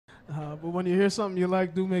But when you hear something you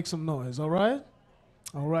like, do make some noise, all right?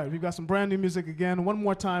 All right, we've got some brand new music again. One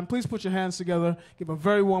more time, please put your hands together. Give a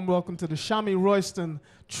very warm welcome to the Shamie Royston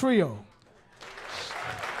Trio.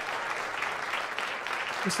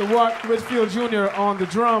 Mr. Whitfield Jr. on the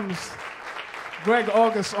drums, Greg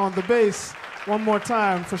August on the bass. One more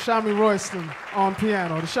time for Shamie Royston on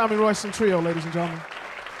piano. The Shamie Royston Trio, ladies and gentlemen.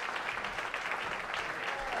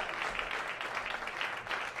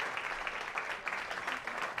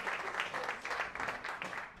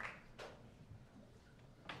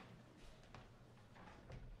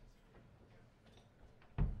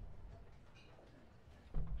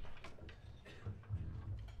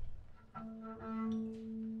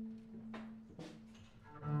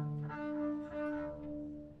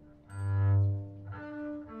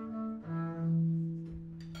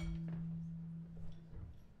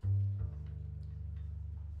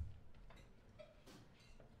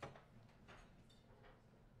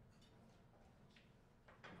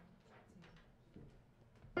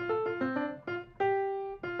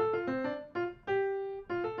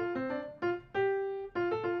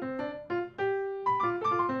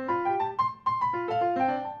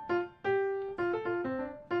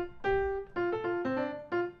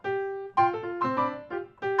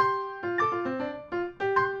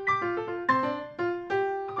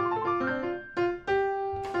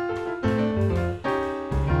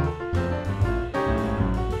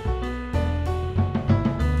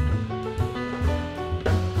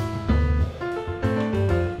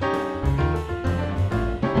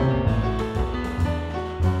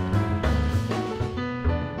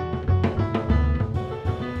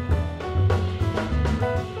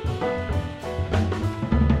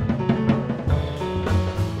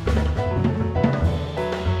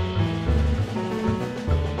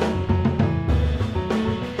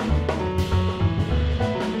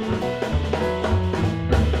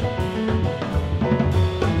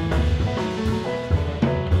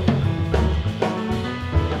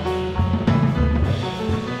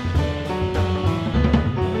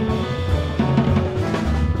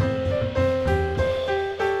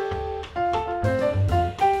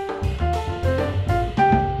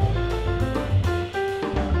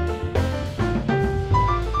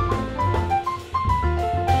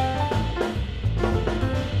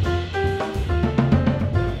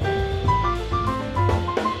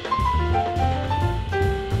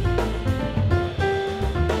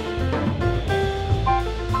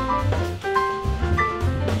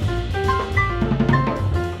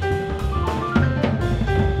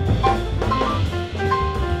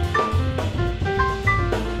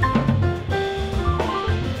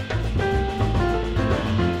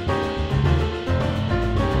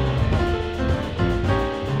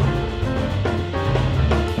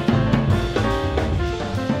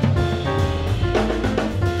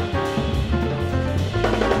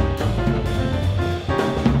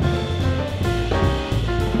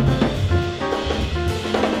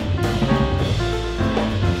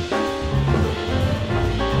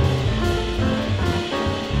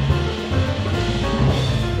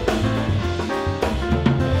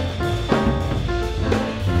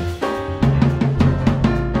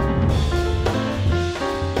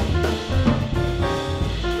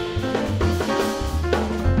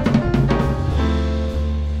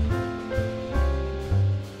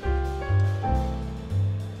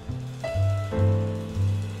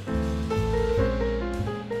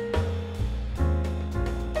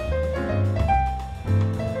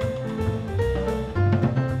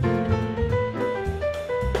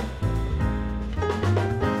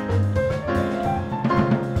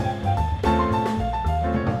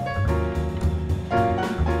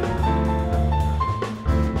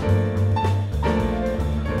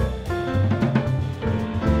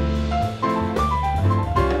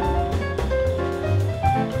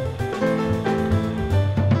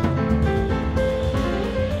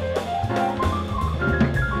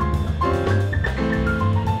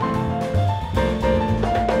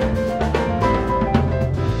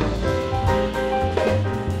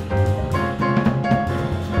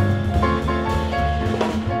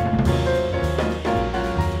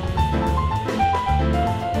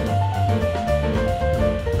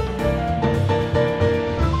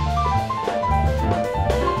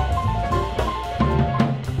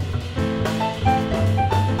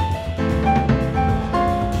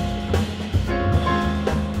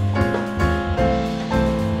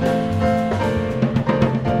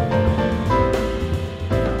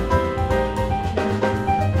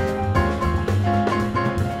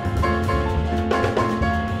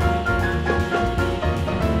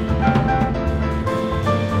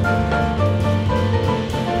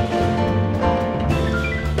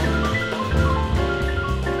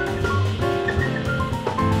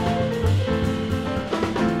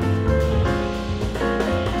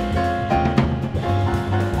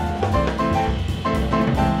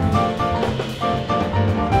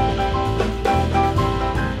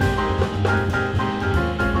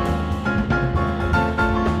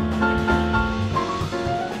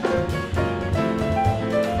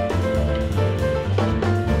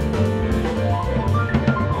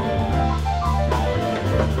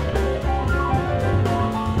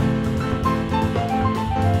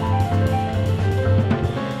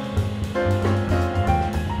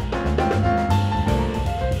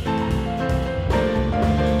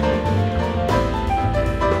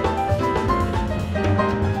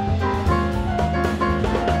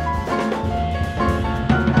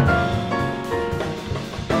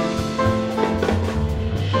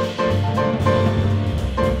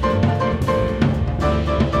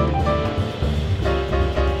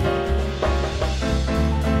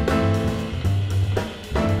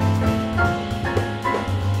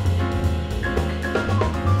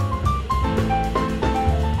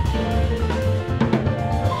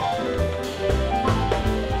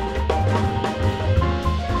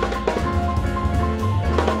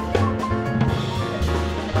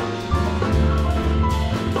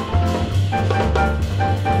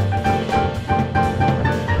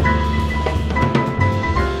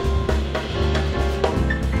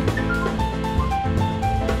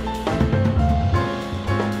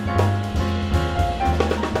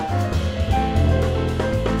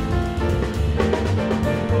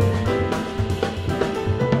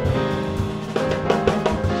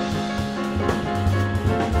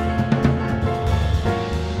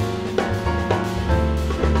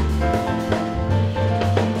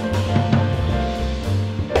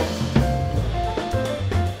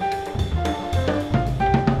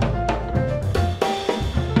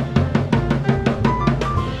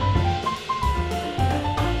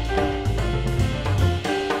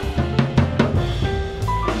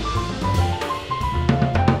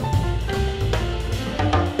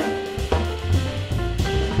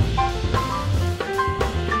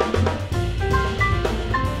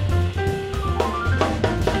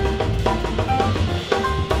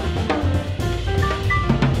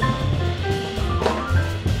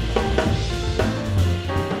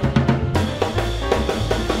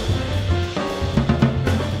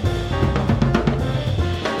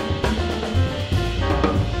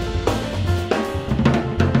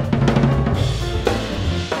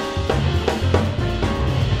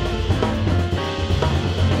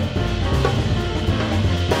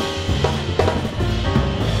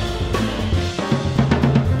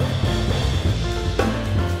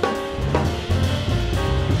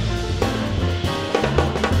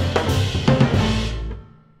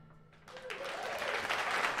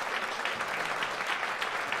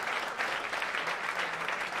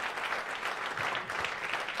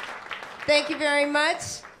 Thank you very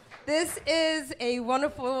much. This is a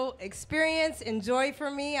wonderful experience and joy for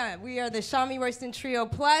me. We are the Shamie Royston Trio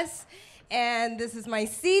Plus, and this is my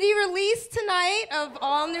CD release tonight of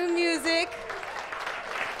all new music.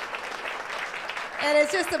 And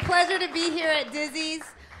it's just a pleasure to be here at Dizzy's.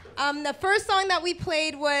 The first song that we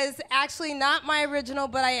played was actually not my original,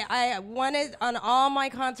 but I wanted, on all my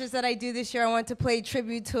concerts that I do this year, I want to play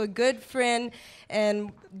tribute to a good friend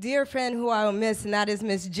and dear friend who I will miss, and that is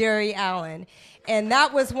Miss Jerry Allen. And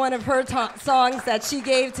that was one of her songs that she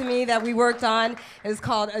gave to me that we worked on. It was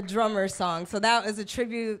called A Drummer Song. So that was a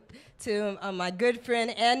tribute to my good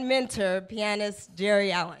friend and mentor, pianist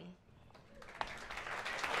Jerry Allen.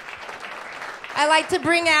 I like to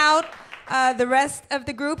bring out the rest of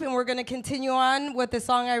the group, and we're going to continue on with the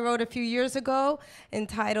song I wrote a few years ago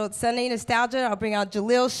entitled Sunday Nostalgia. I'll bring out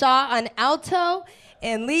Jaleel Shaw on alto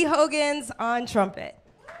and Lee Hogans on trumpet.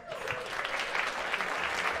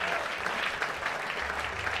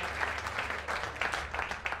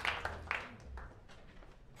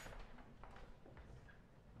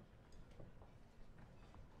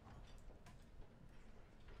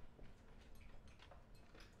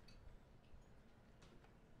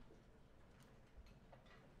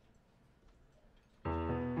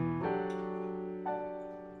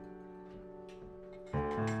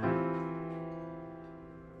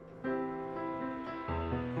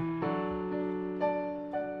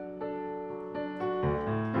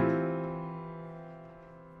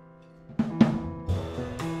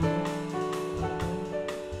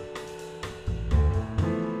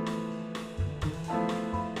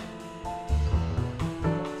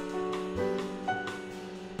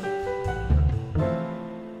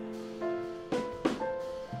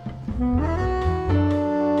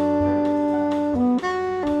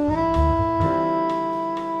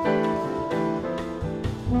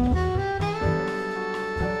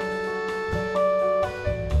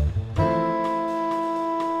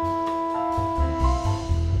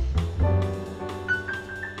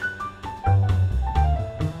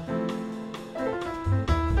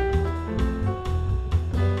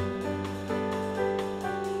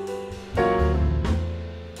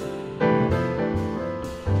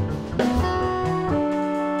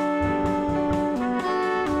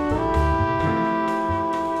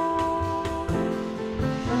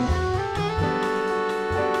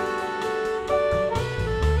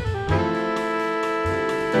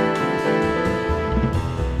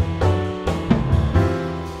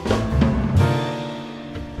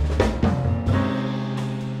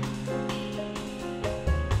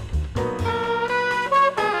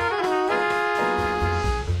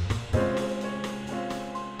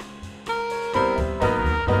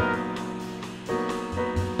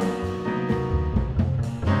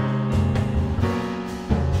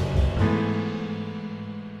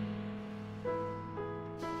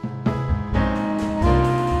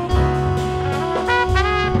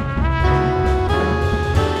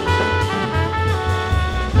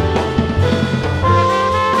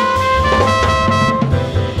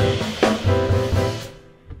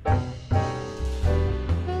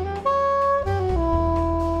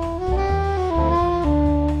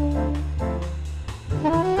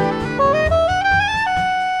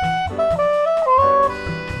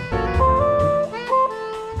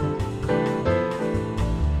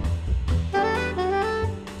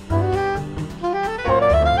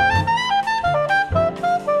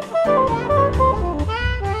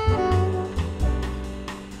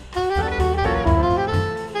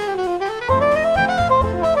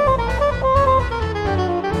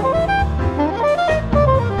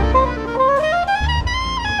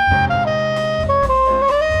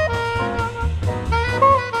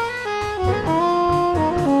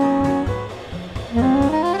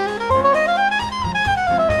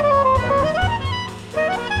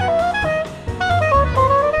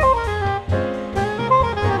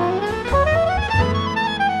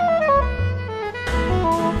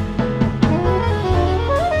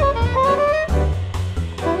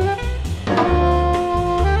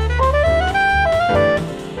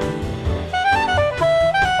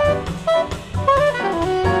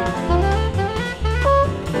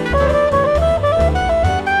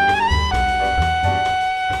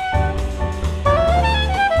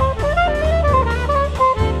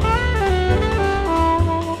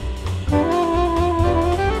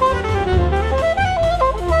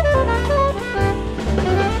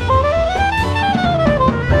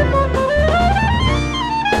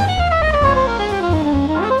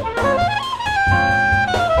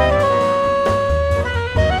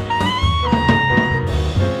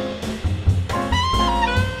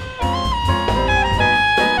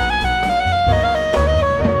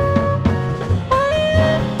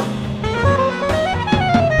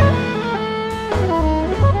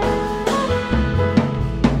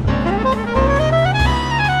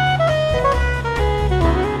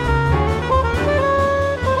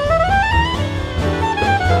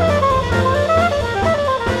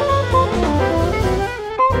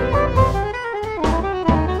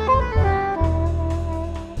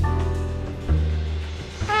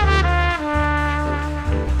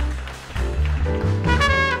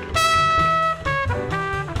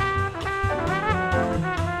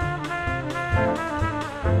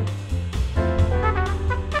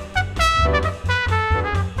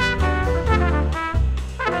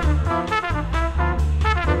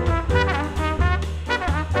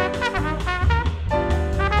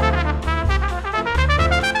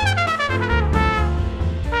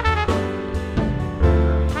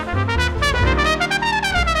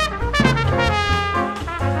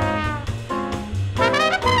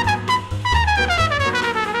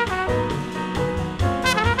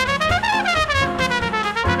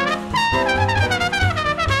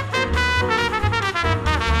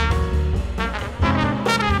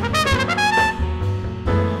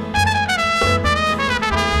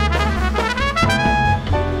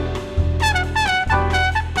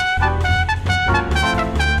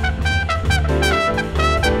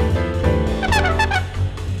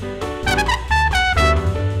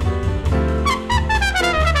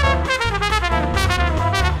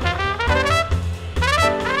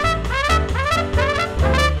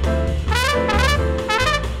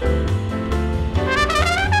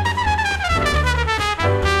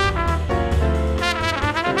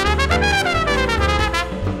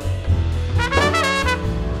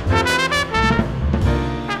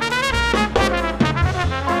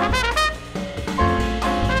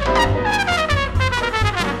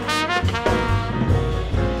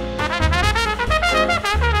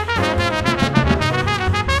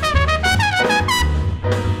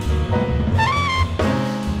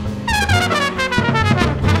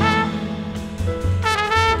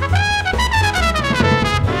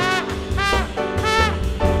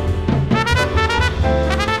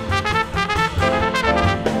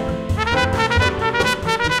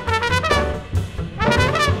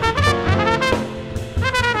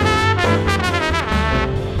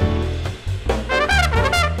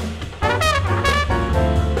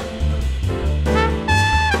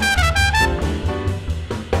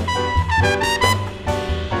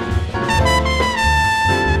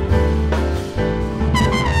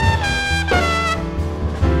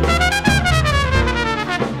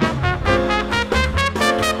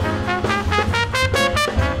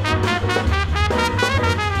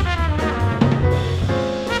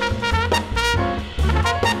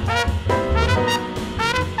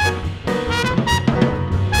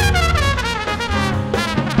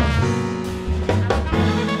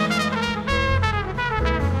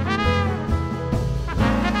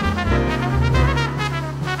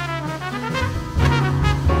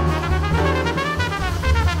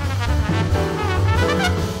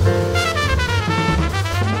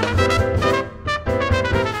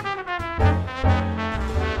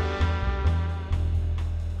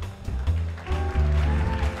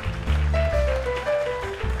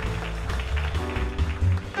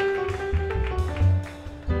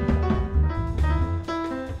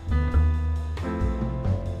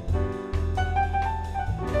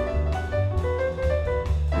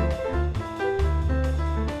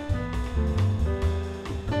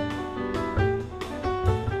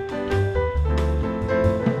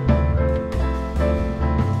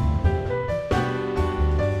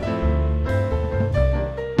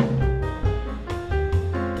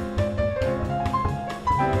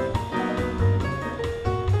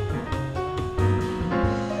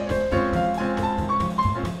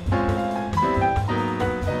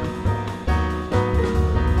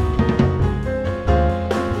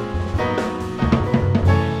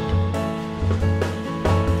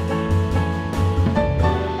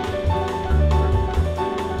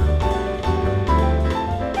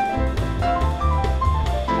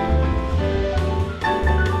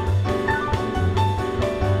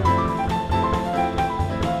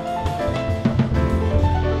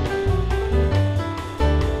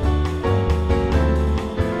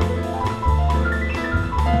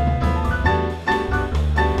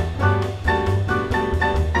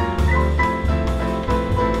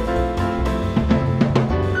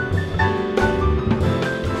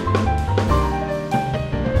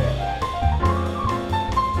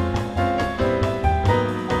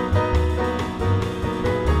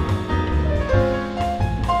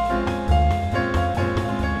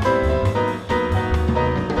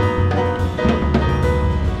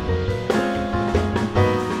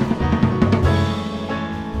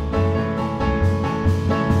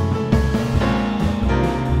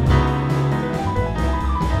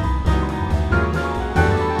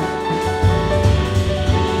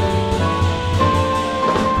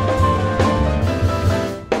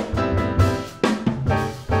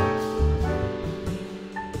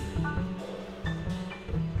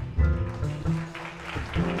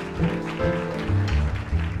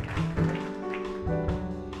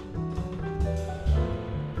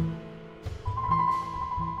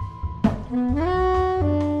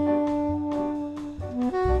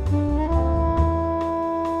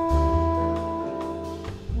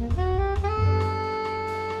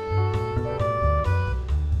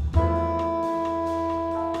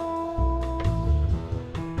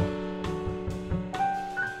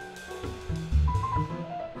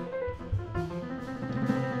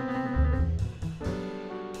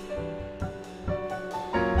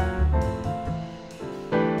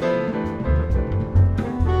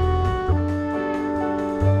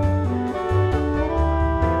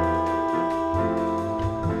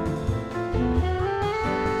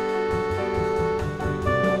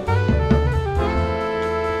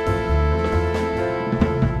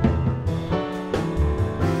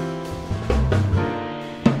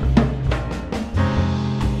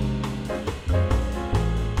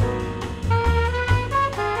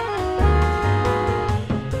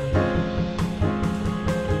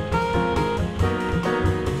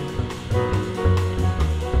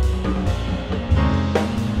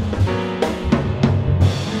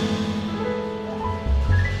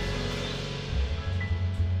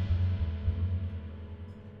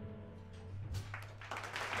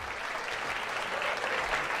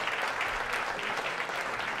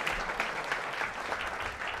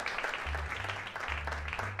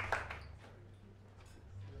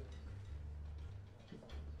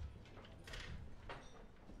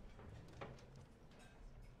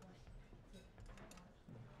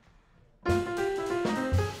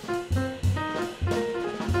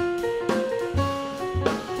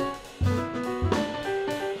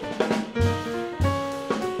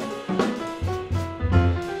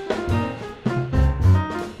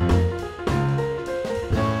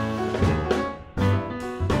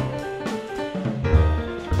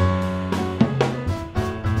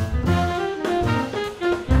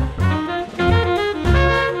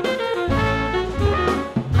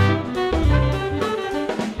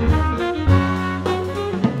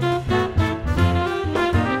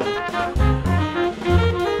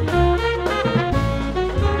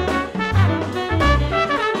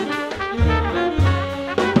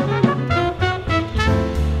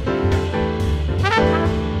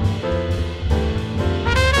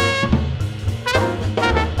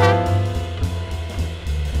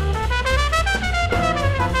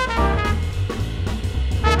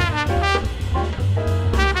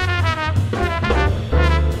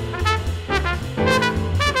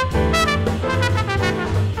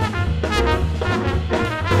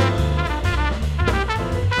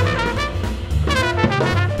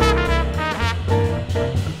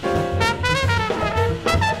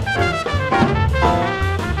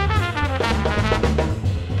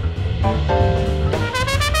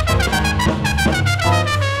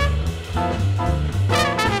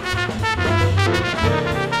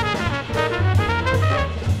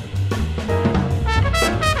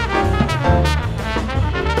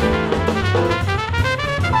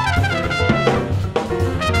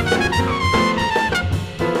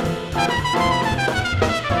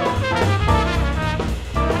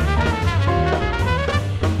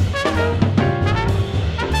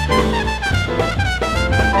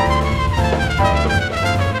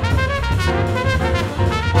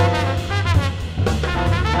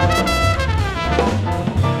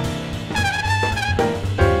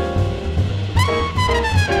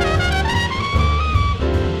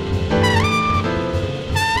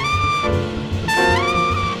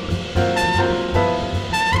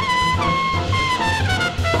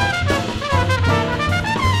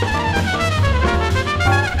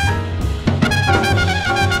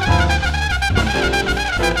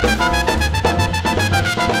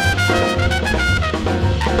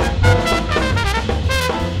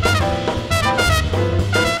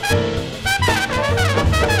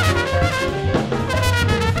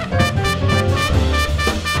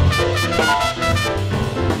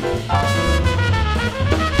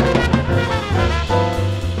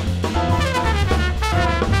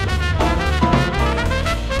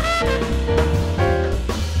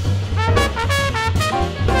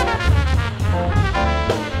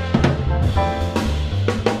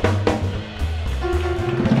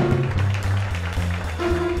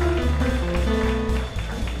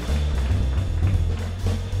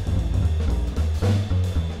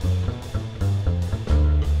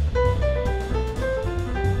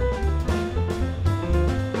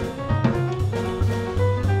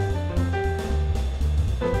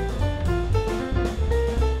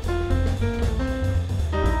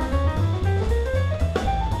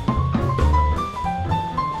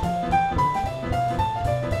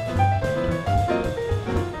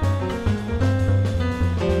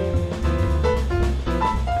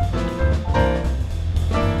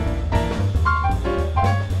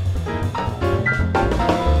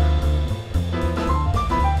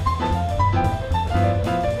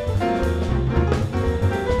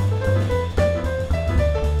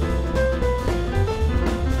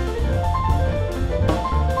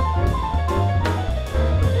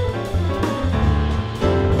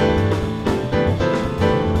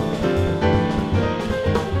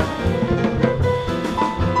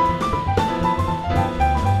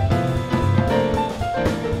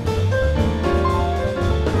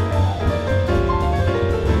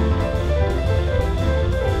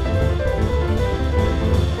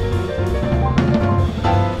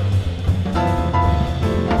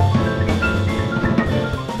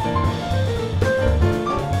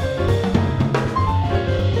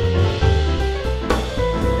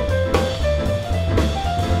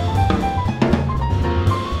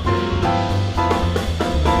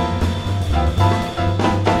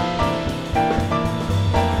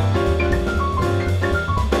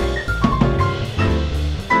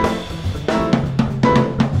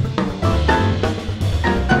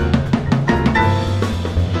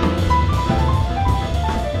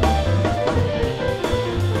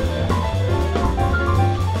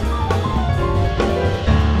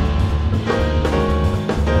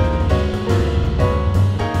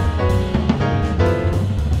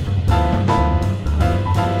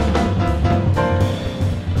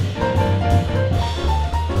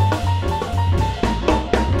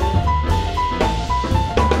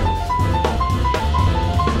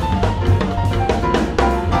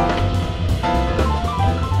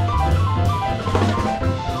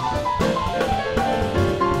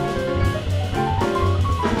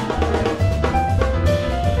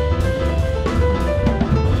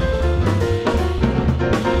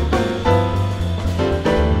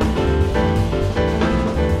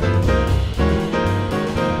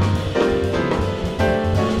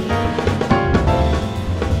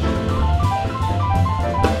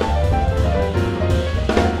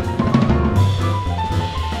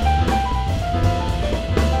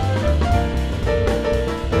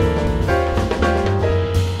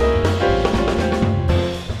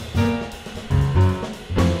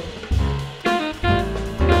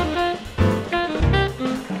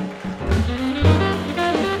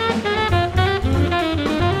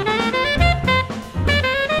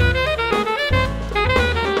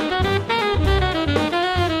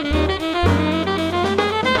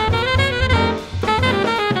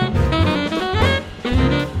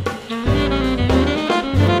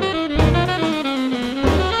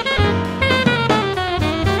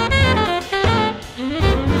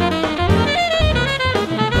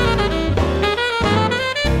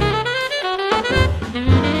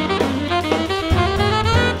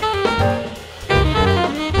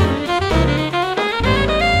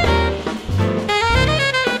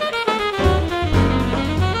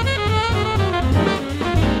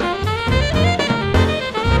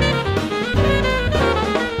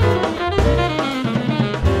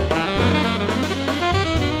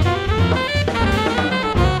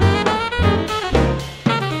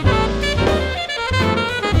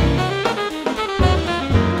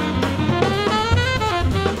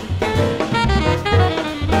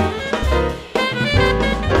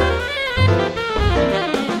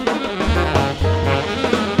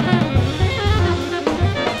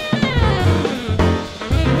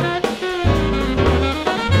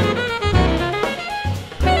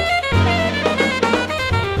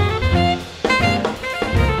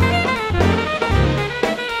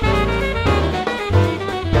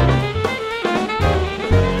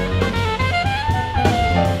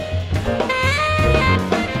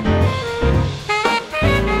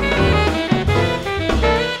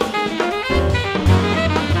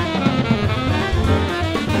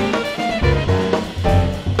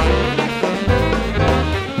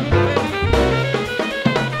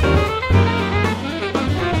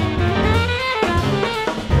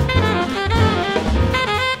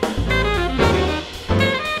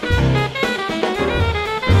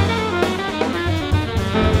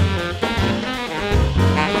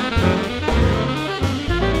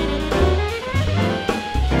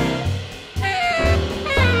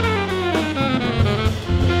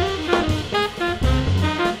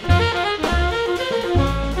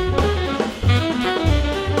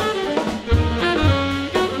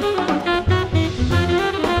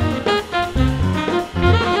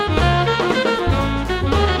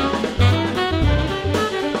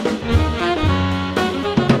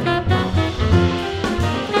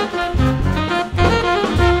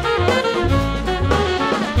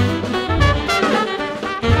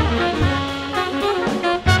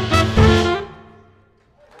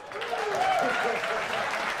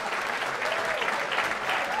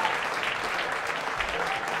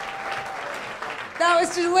 That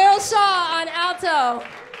was Jaleel Shaw on alto.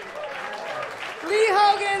 Lee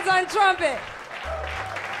Hogans on trumpet.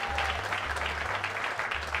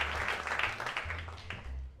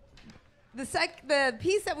 The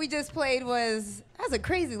piece that we just played was a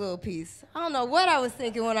crazy little piece. I don't know what I was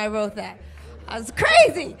thinking when I wrote that. I was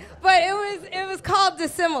crazy, but it was called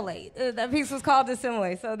Dissimulate. That piece was called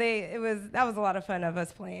Dissimulate. So that was a lot of fun of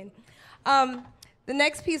us playing. The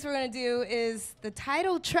next piece we're gonna do is the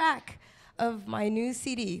title track of my new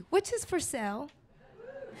CD, which is for sale.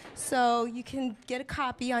 So you can get a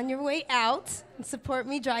copy on your way out and support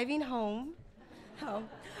me driving home.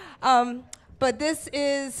 But this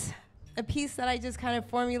is a piece that I just kind of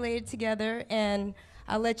formulated together, and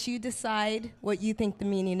I'll let you decide what you think the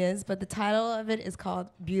meaning is, but the title of it is called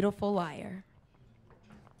Beautiful Liar.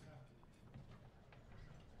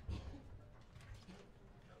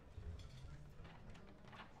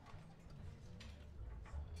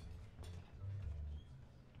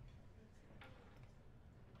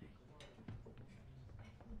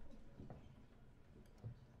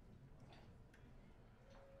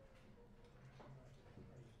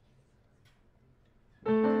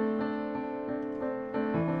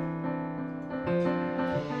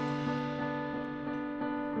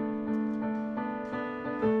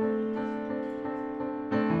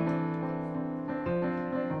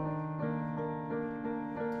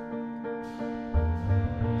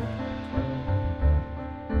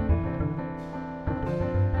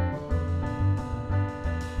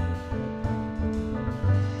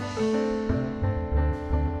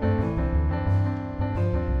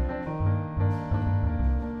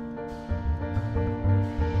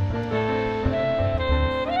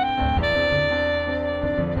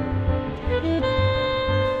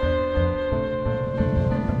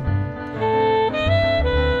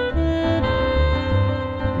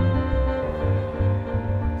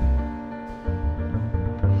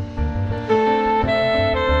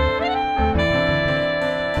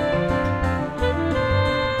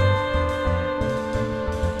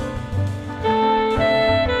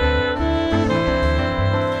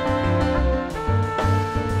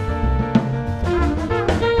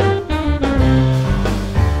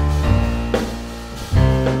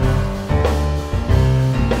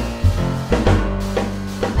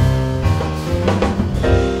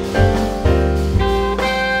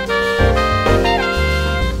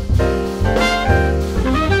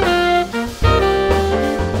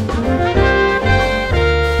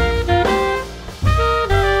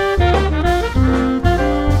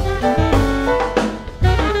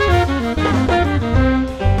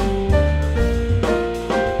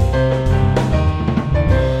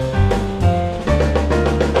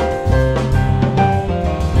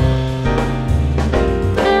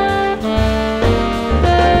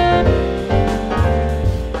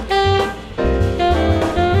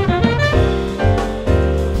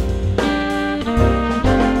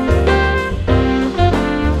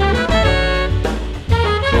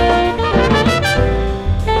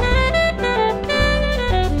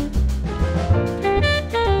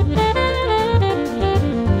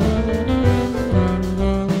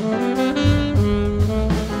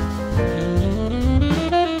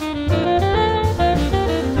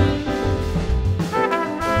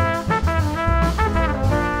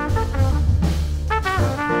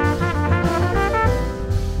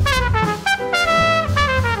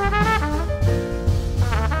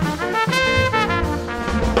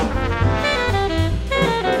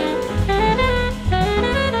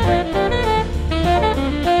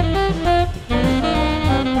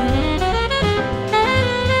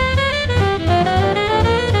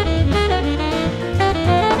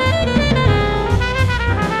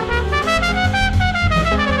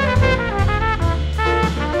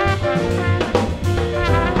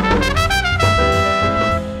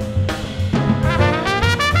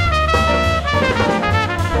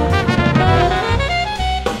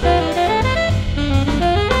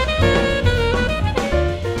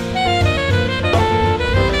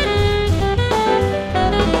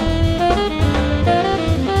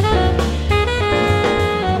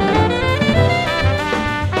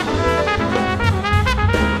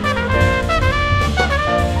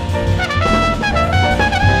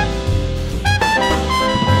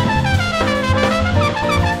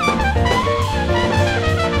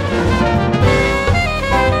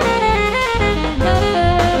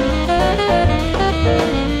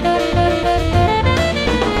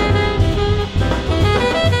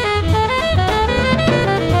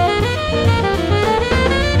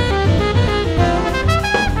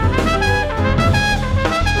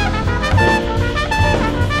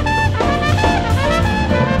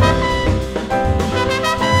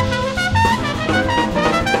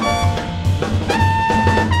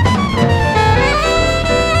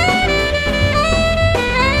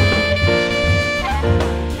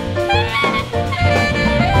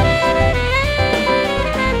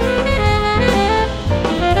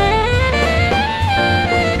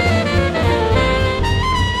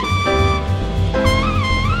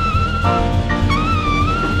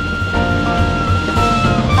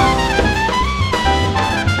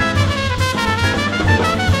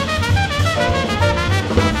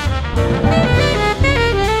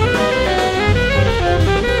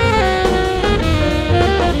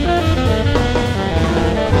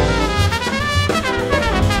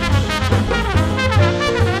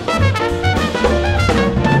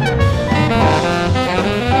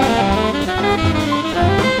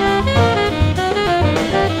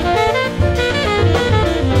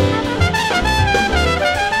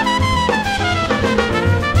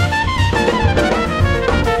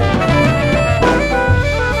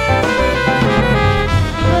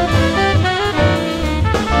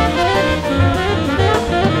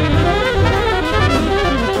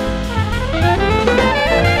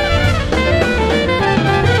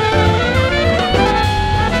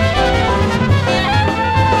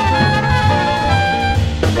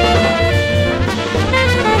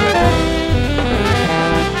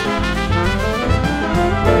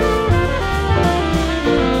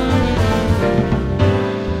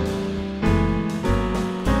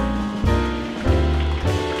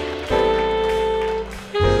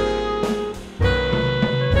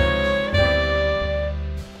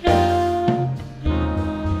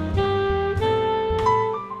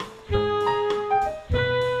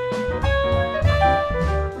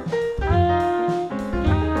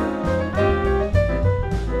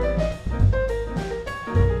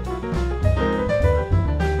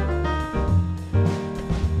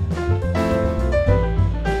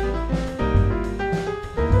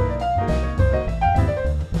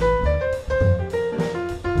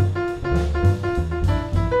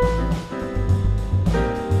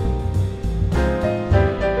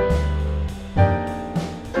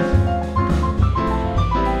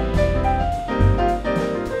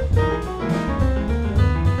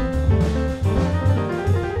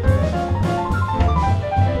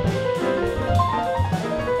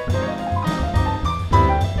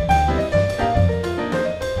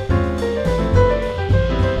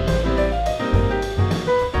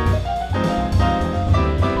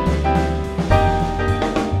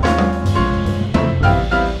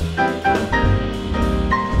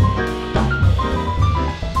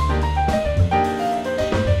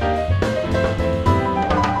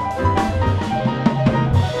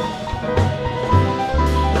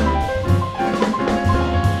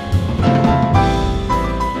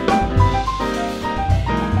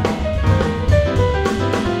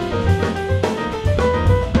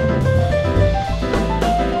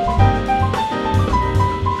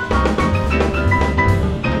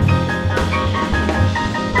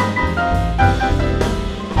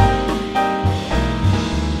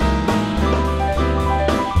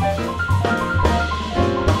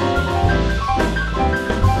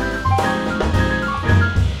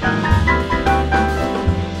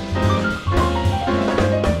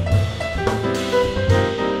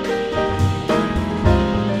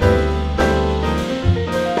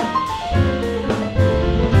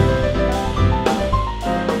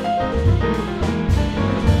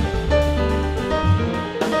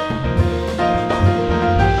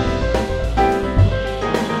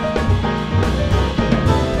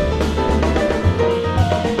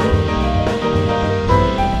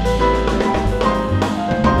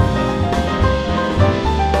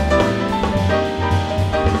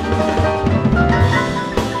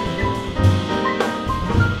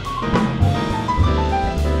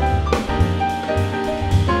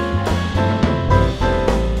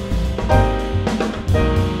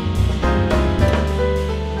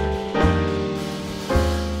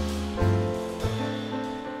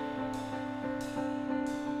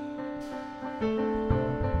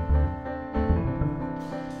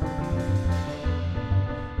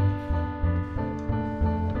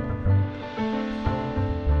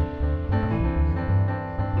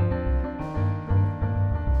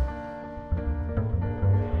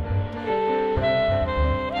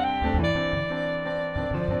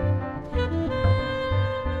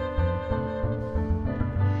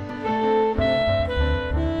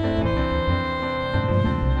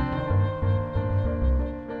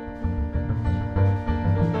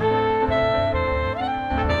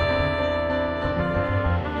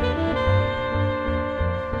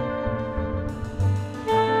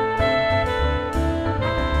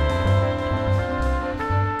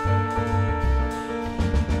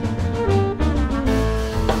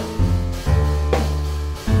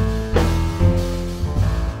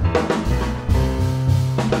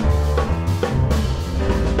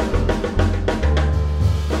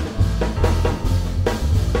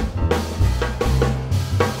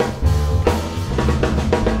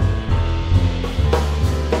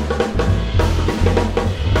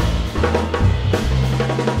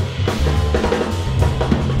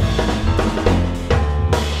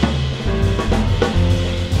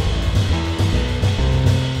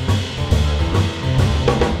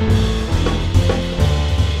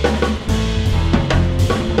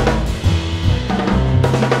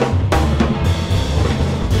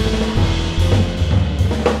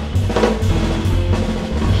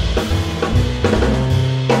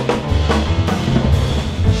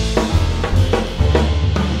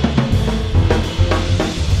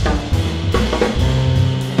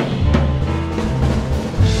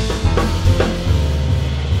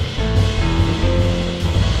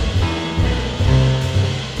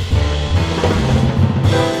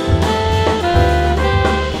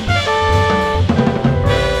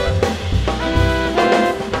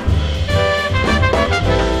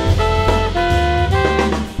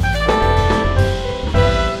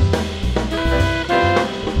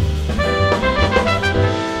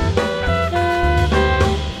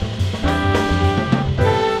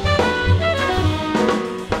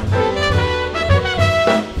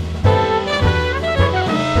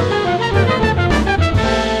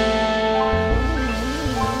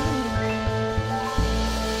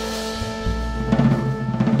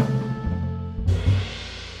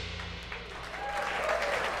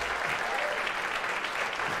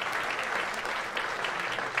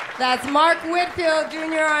 That's Mark Whitfield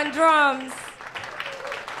Jr. on drums.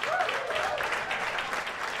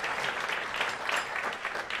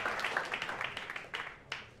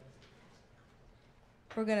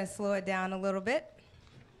 We're going to slow it down a little bit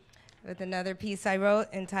with another piece I wrote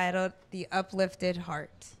entitled The Uplifted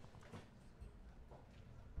Heart.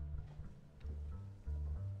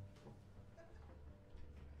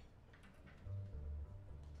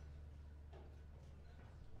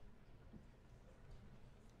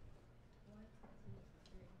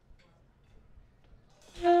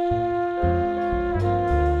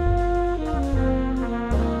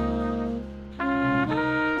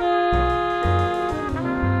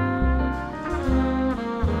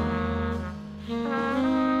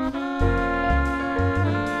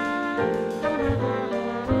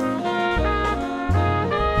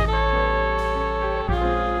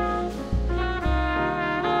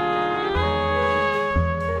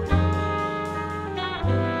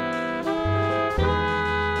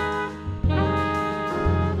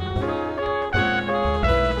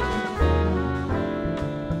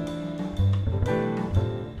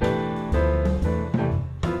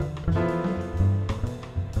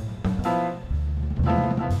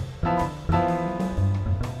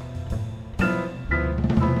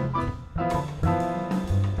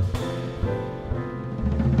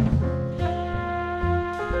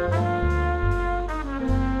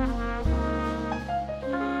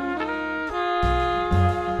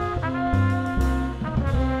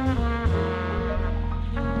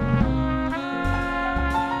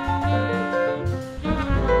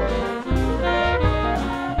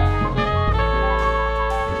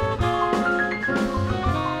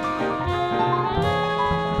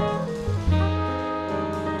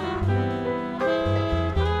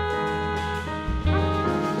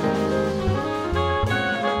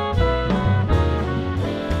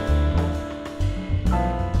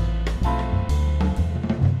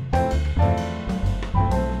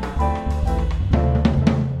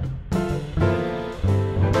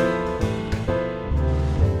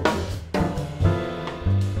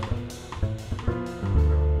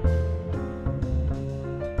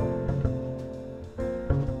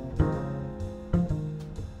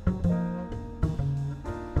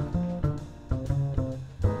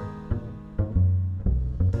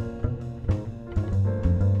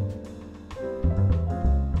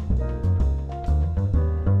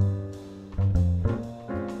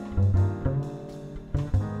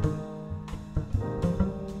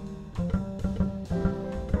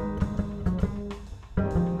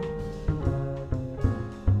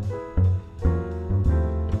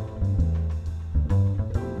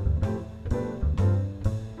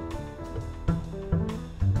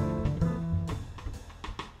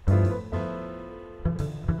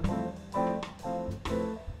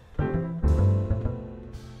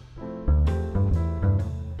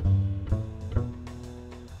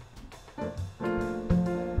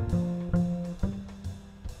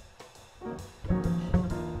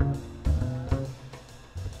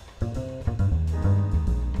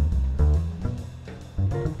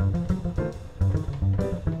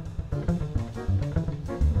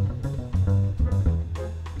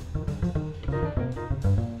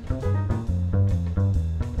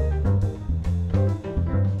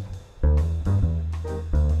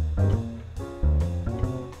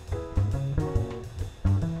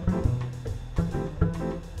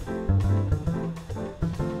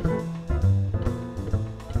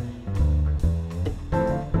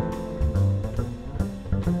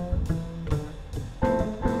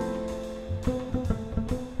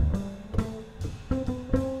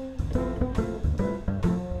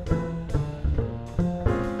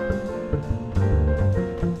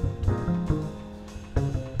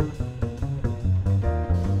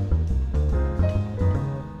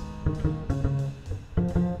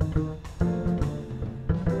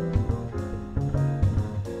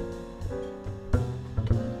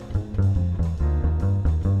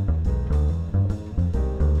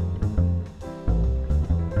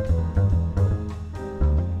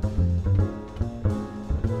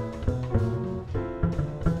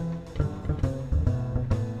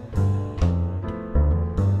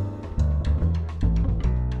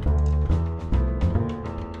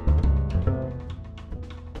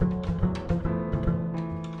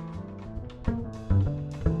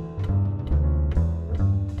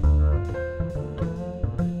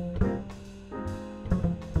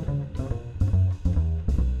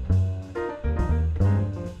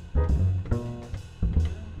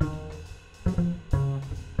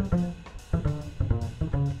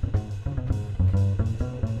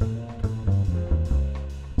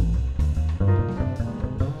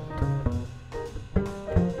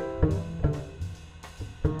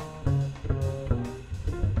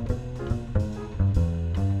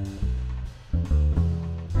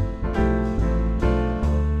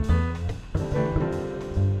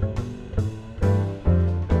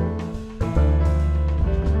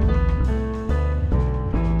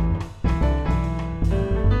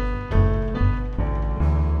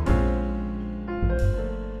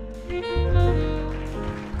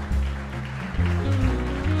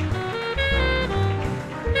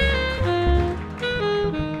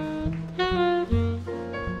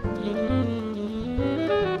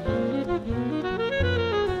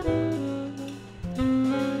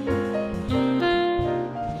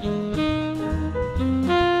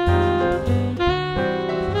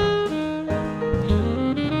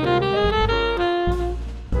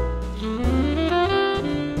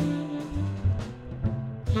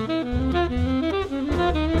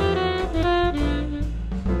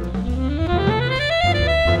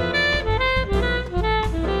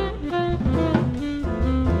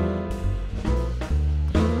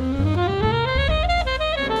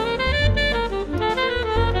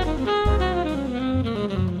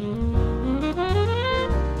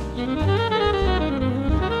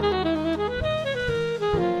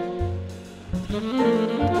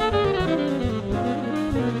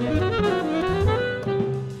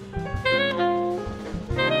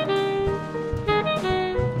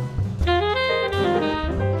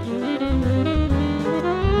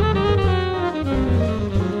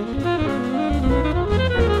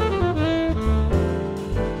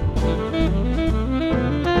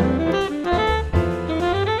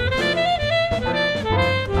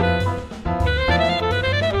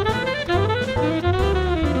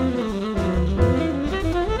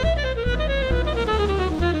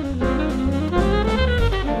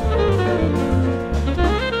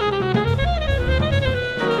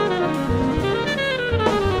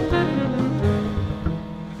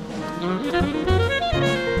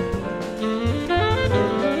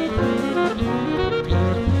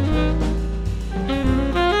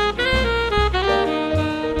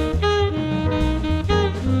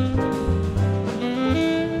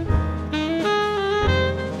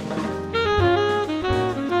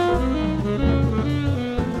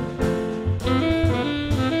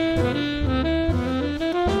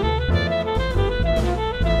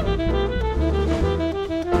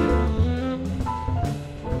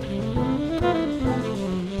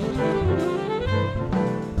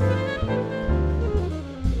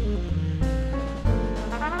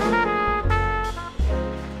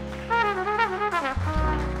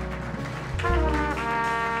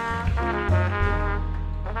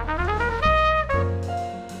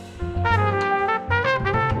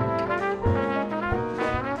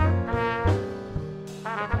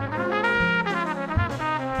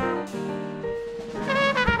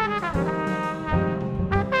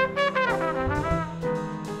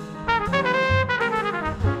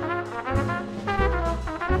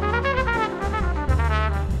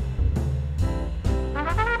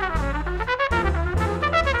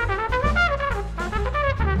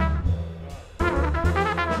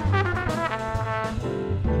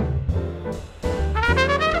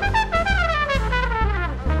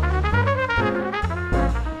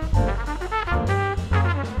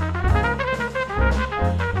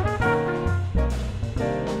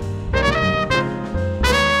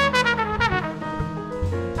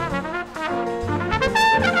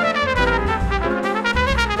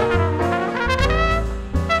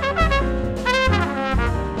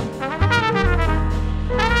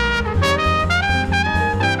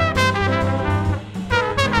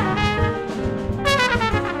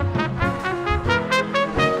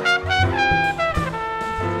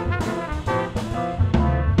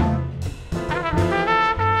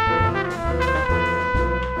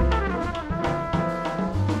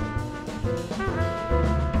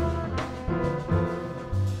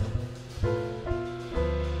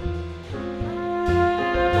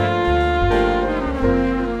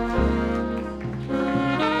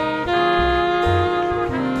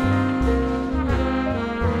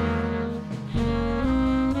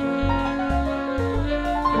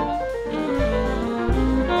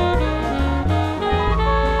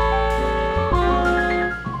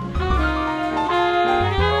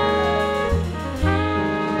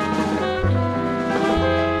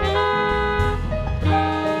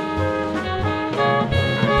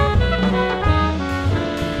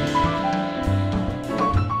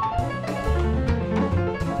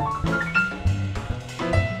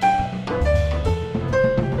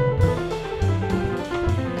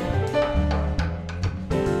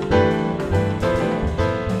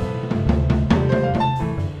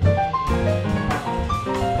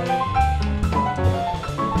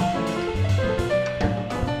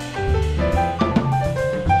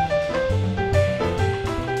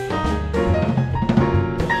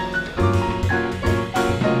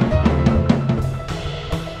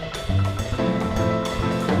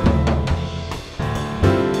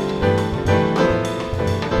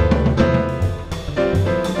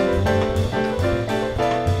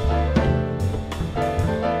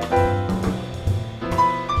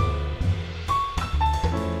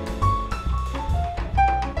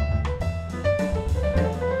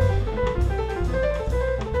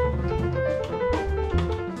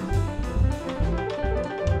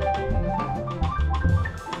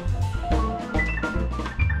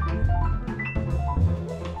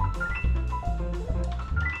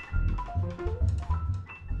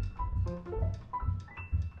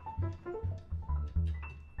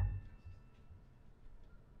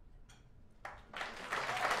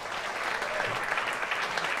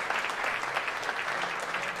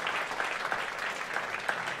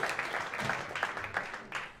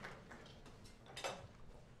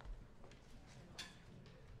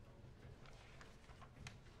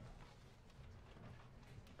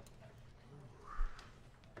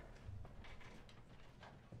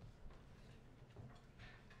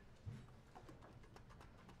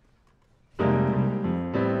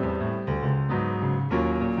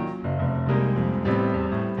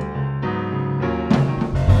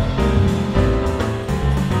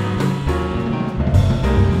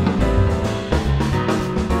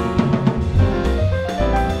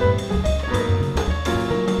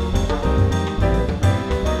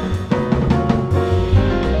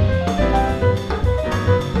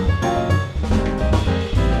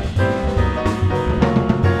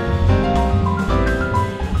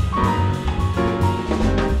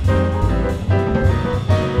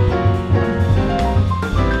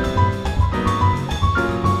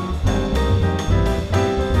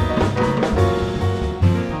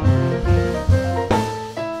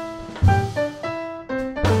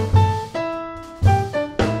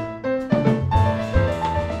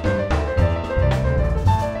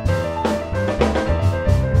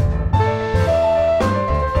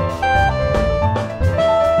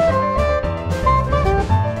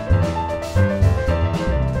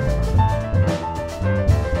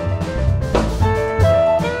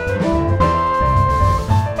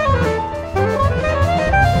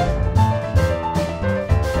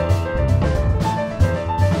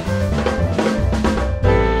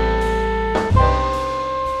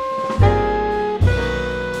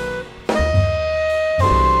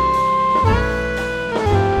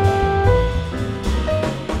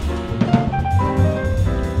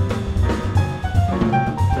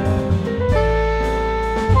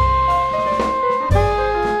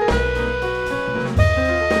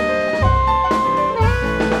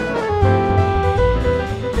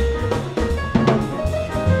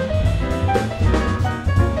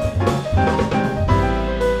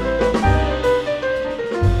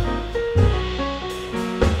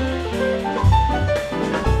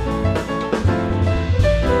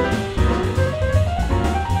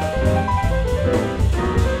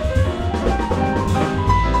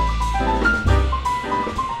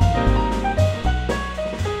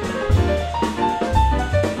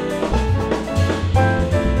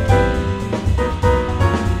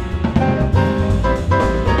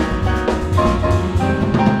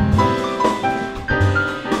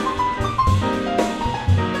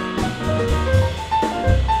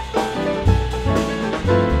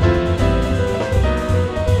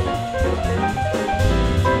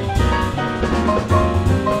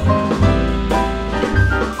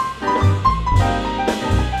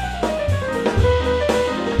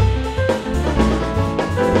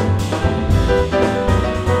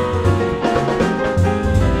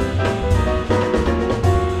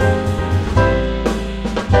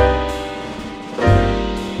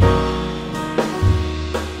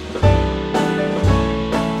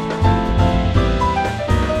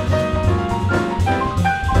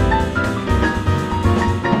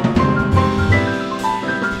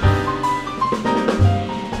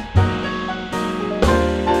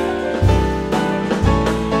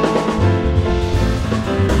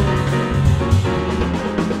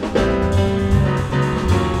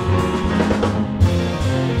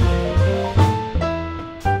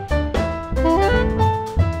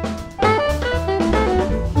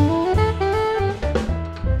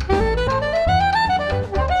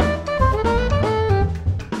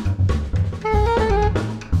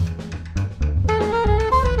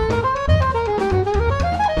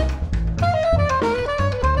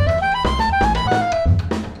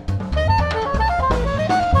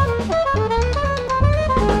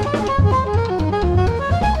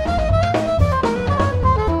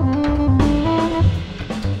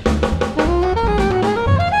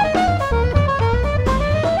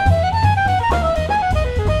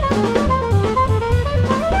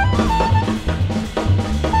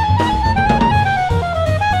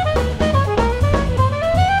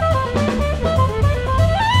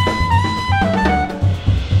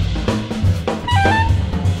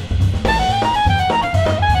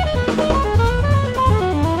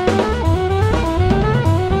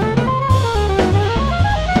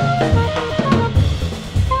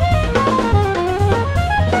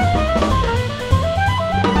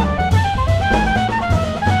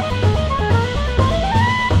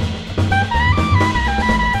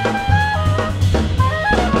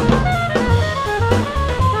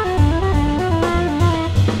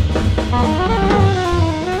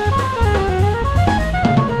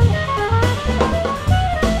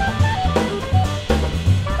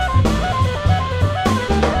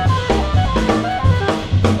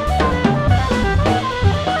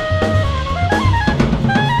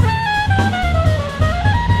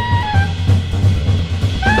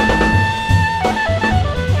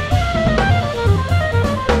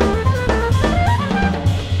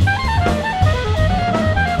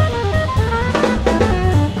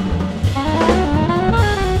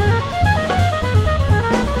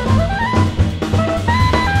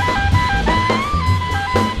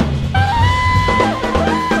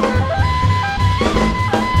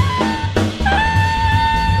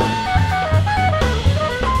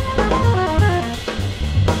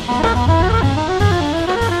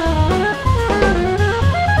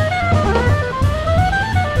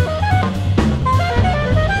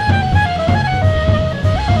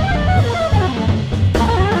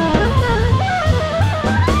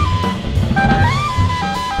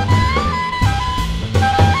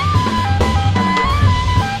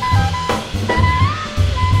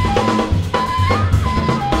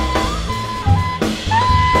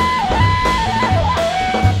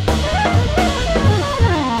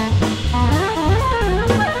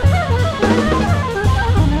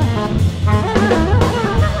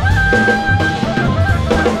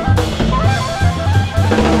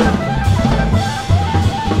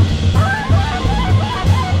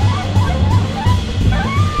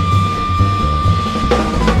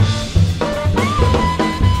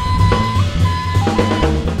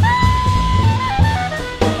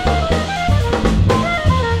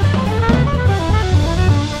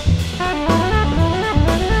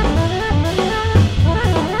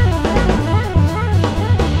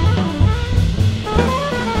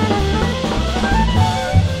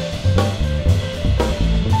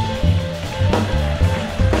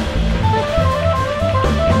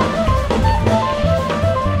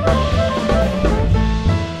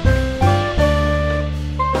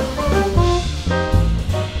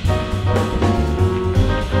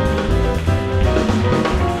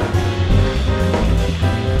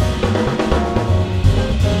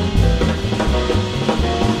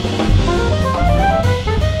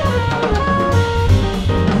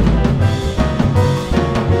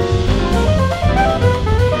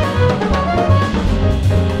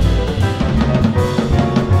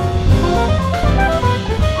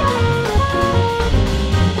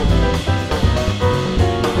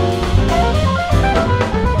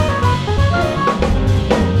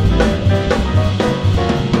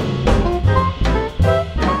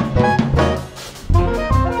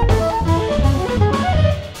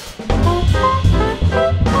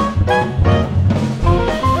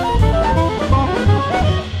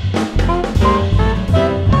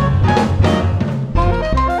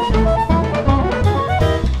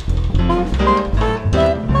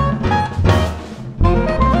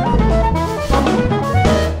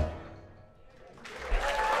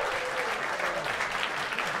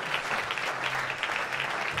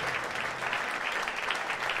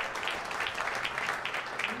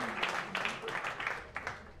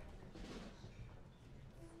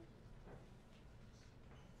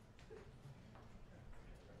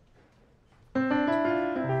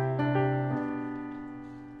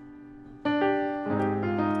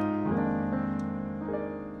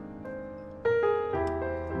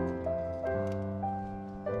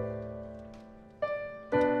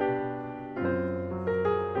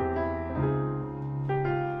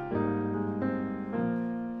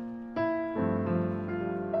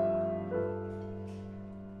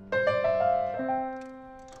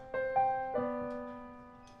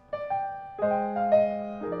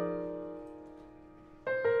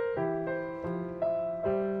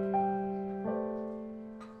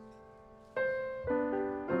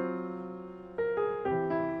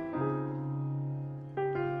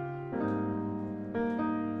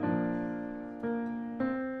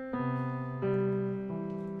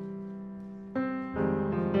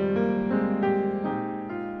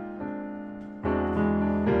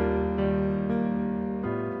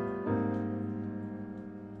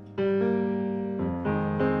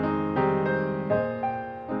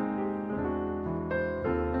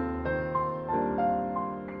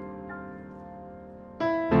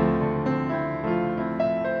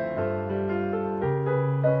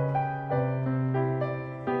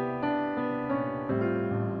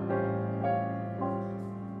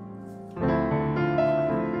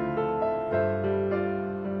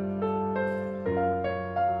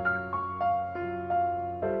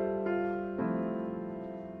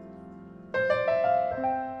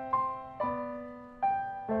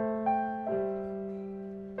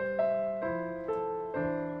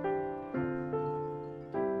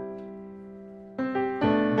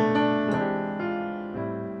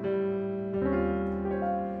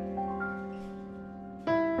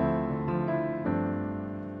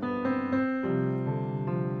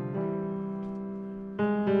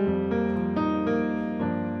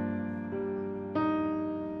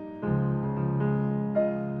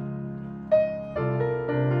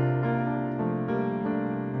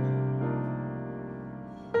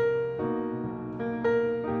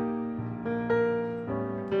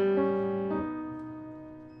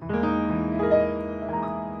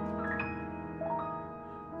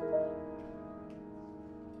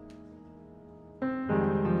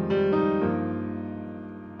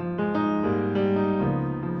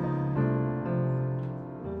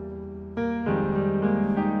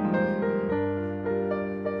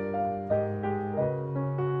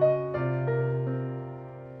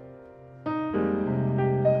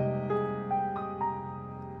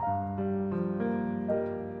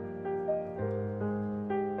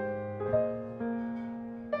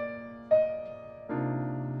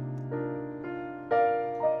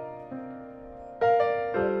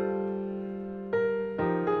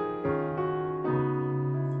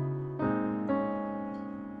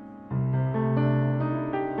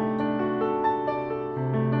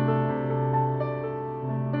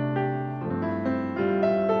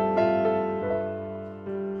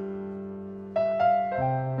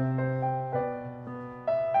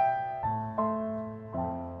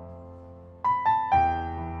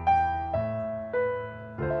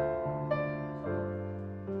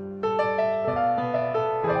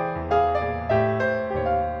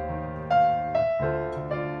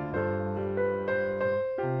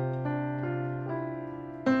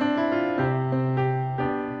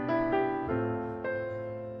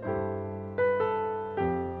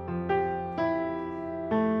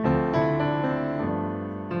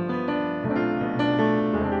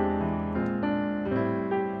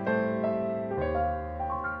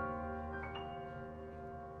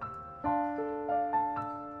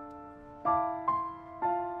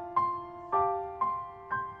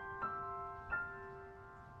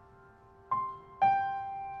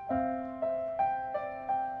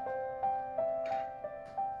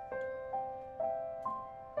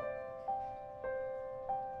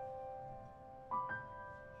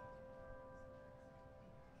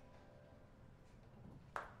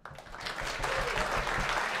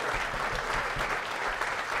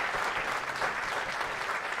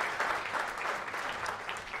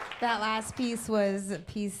 That last piece was a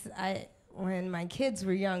piece when my kids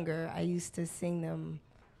were younger, I used to sing them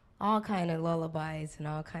all kind of lullabies and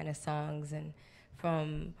all kind of songs, and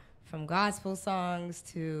from gospel songs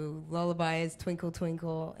to lullabies, Twinkle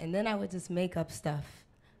Twinkle, and then I would just make up stuff,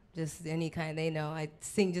 just any kind. They know I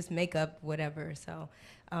sing, just make up whatever. So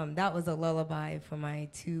that was a lullaby for my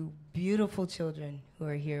two beautiful children who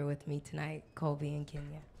are here with me tonight, Colby and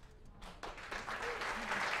Kenya.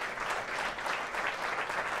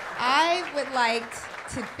 I would like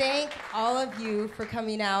to thank all of you for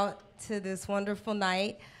coming out to this wonderful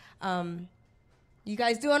night. You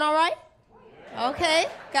guys doing all right? Okay,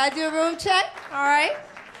 gotta do a room check, all right.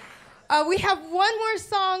 We have one more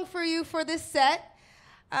song for you for this set,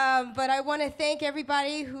 but I want to thank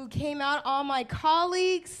everybody who came out, all my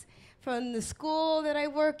colleagues from the school that I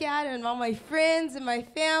work at, and all my friends and my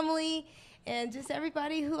family, and just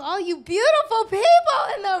everybody all you beautiful people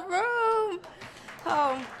in the room.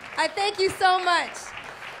 I thank you so much.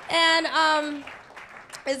 And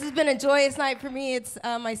this has been a joyous night for me. It's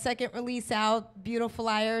my second release out, Beautiful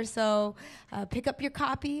Liar. So pick up your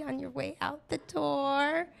copy on your way out the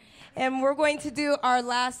door. And we're going to do our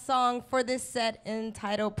last song for this set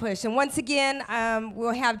entitled Push. And once again,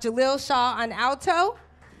 we'll have Jaleel Shaw on alto.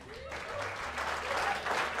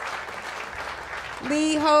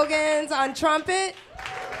 Lee Hogans on trumpet.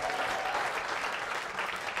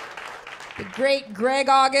 The great Greg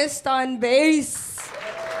August on bass.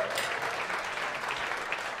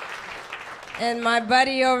 And my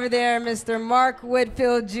buddy over there, Mr. Mark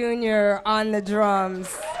Whitfield Jr. on the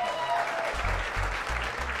drums.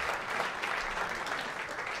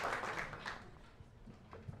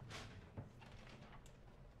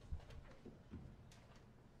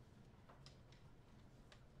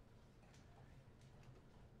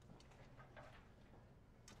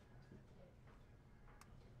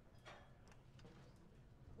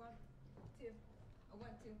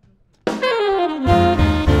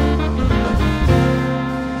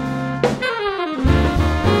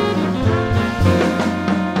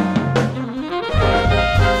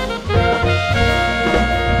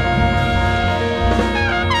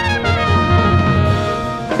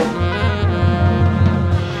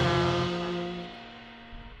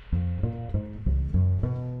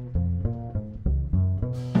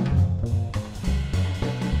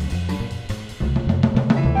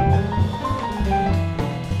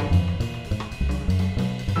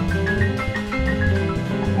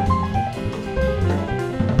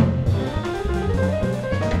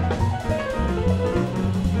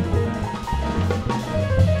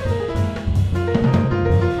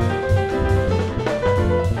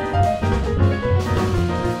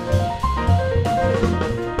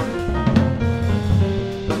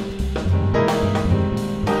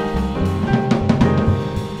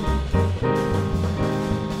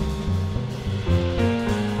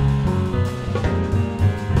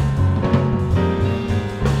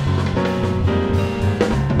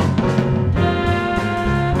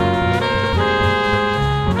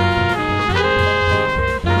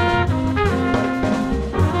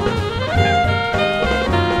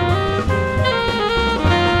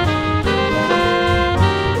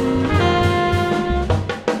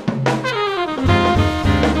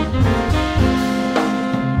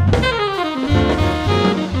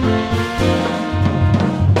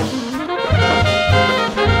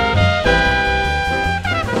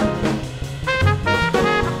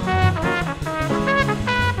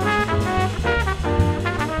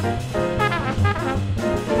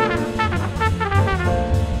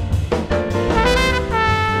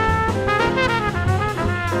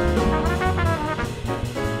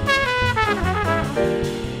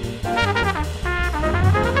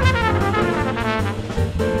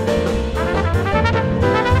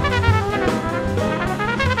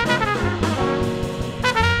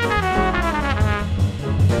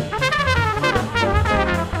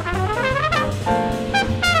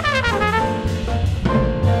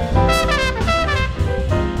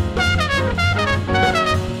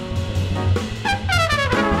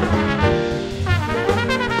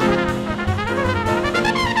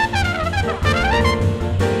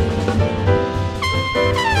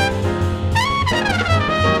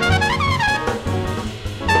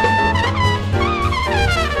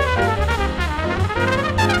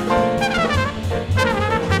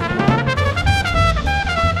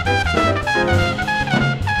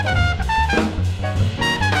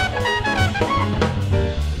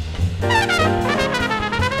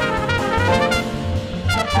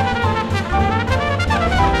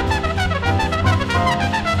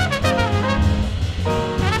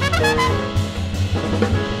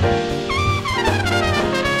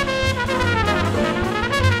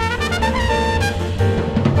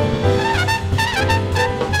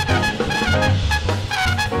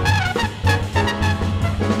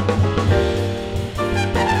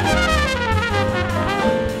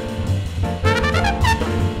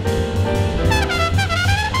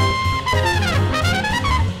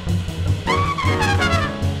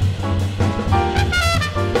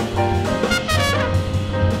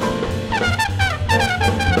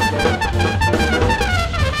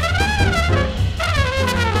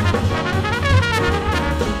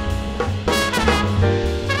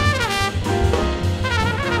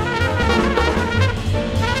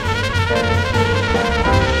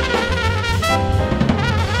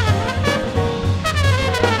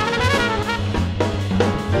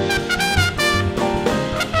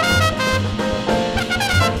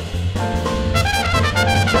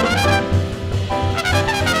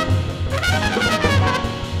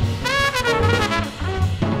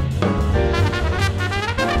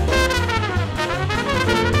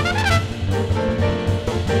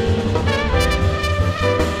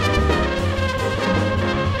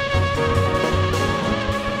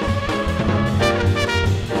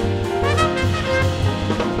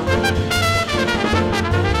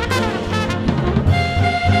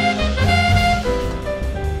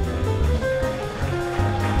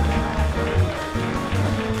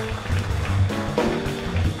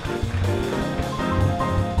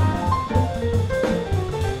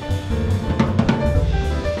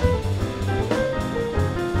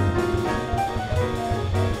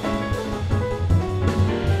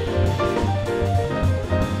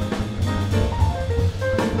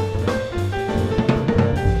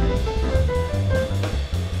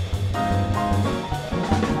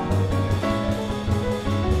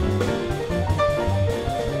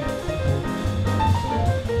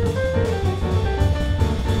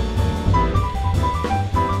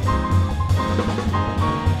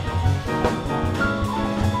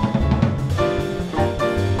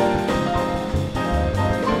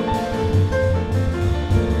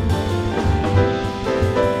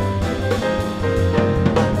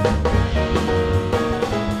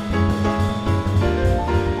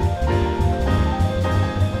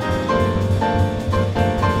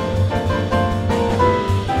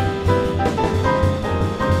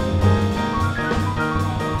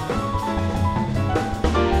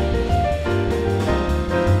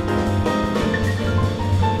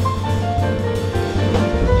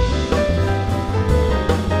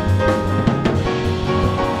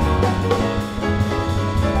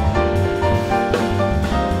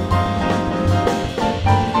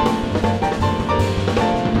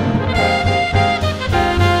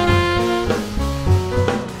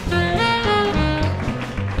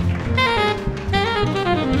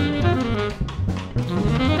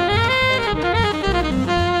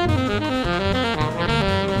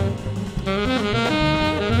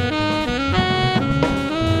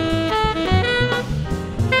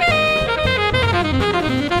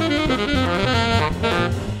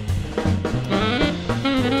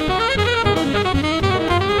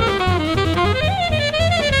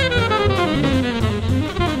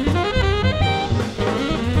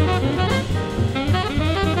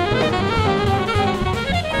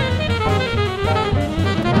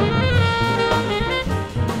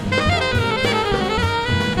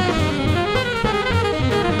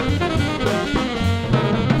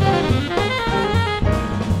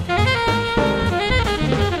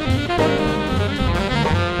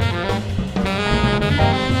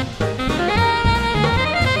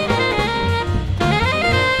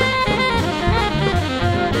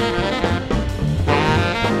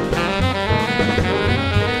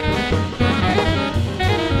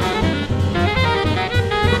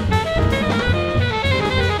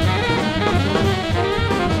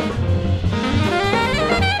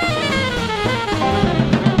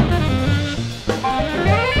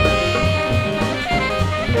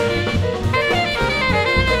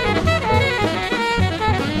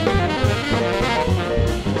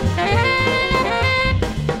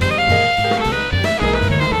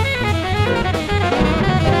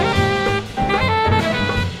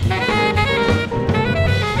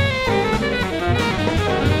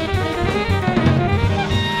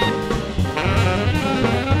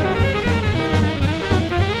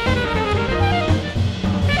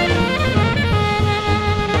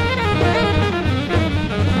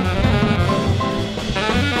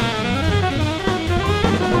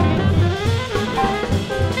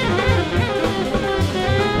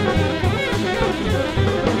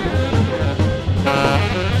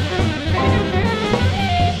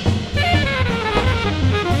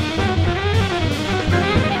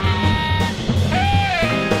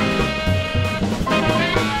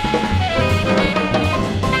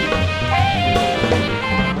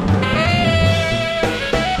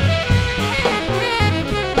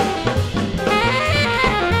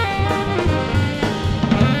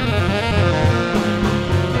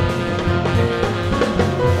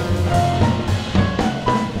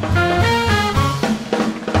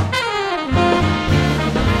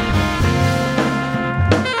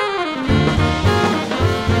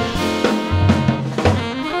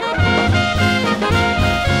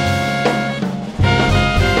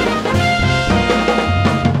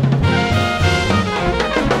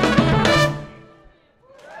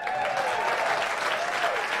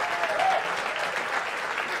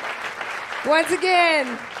 Once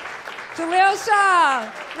again, Jaleel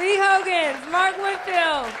Shaw, Lee Hogans, Mark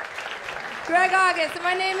Whitfield, Greg August, and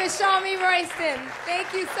my name is Shamie Royston.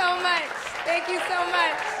 Thank you so much. Thank you so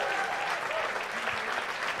much.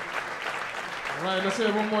 All right, let's hear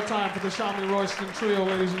it one more time for the Shamie Royston Trio,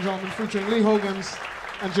 ladies and gentlemen, featuring Lee Hogans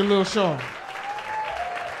and Jaleel Shaw.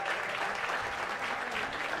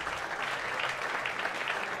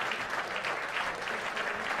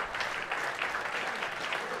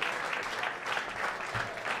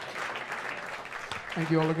 Thank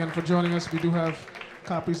you all again for joining us. We do have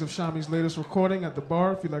copies of Shamie's latest recording at the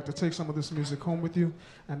bar if you'd like to take some of this music home with you.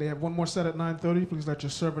 And they have one more set at 9:30. Please let your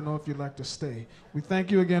server know if you'd like to stay. We thank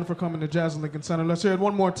you again for coming to Jazz and Lincoln Center. Let's hear it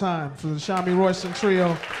one more time for the Shamie Royston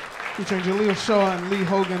Trio featuring Jaleel Shaw and Lee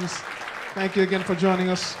Hogans. Thank you again for joining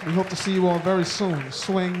us. We hope to see you all very soon.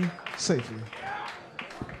 Swing safely.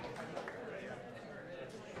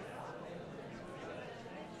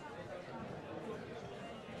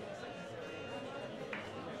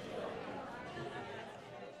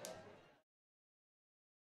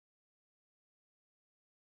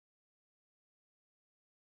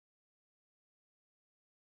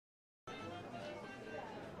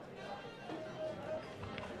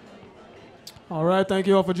 All right, thank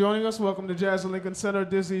you all for joining us. Welcome to Jazz and Lincoln Center,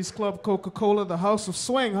 Dizzy's Club Coca-Cola, the House of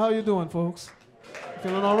Swing. How you doing, folks?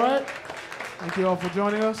 Feeling all right? Thank you all for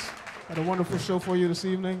joining us. Had a wonderful show for you this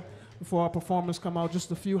evening. Before our performers come out,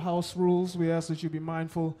 just a few house rules. We ask that you be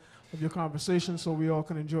mindful of your conversation so we all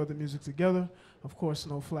can enjoy the music together. Of course,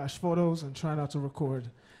 no flash photos, and try not to record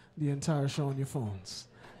the entire show on your phones.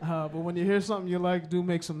 But when you hear something you like, do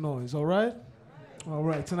make some noise, all right? All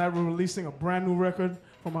right, tonight we're releasing a brand new record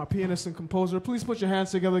from our pianist and composer. Please put your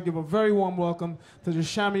hands together, give a very warm welcome to the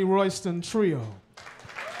Shamie Royston Trio.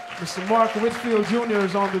 Mr. Mark Whitfield Jr.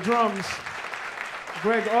 is on the drums.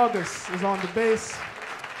 Greg August is on the bass.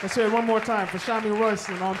 Let's hear it one more time for Shamie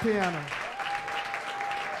Royston on piano.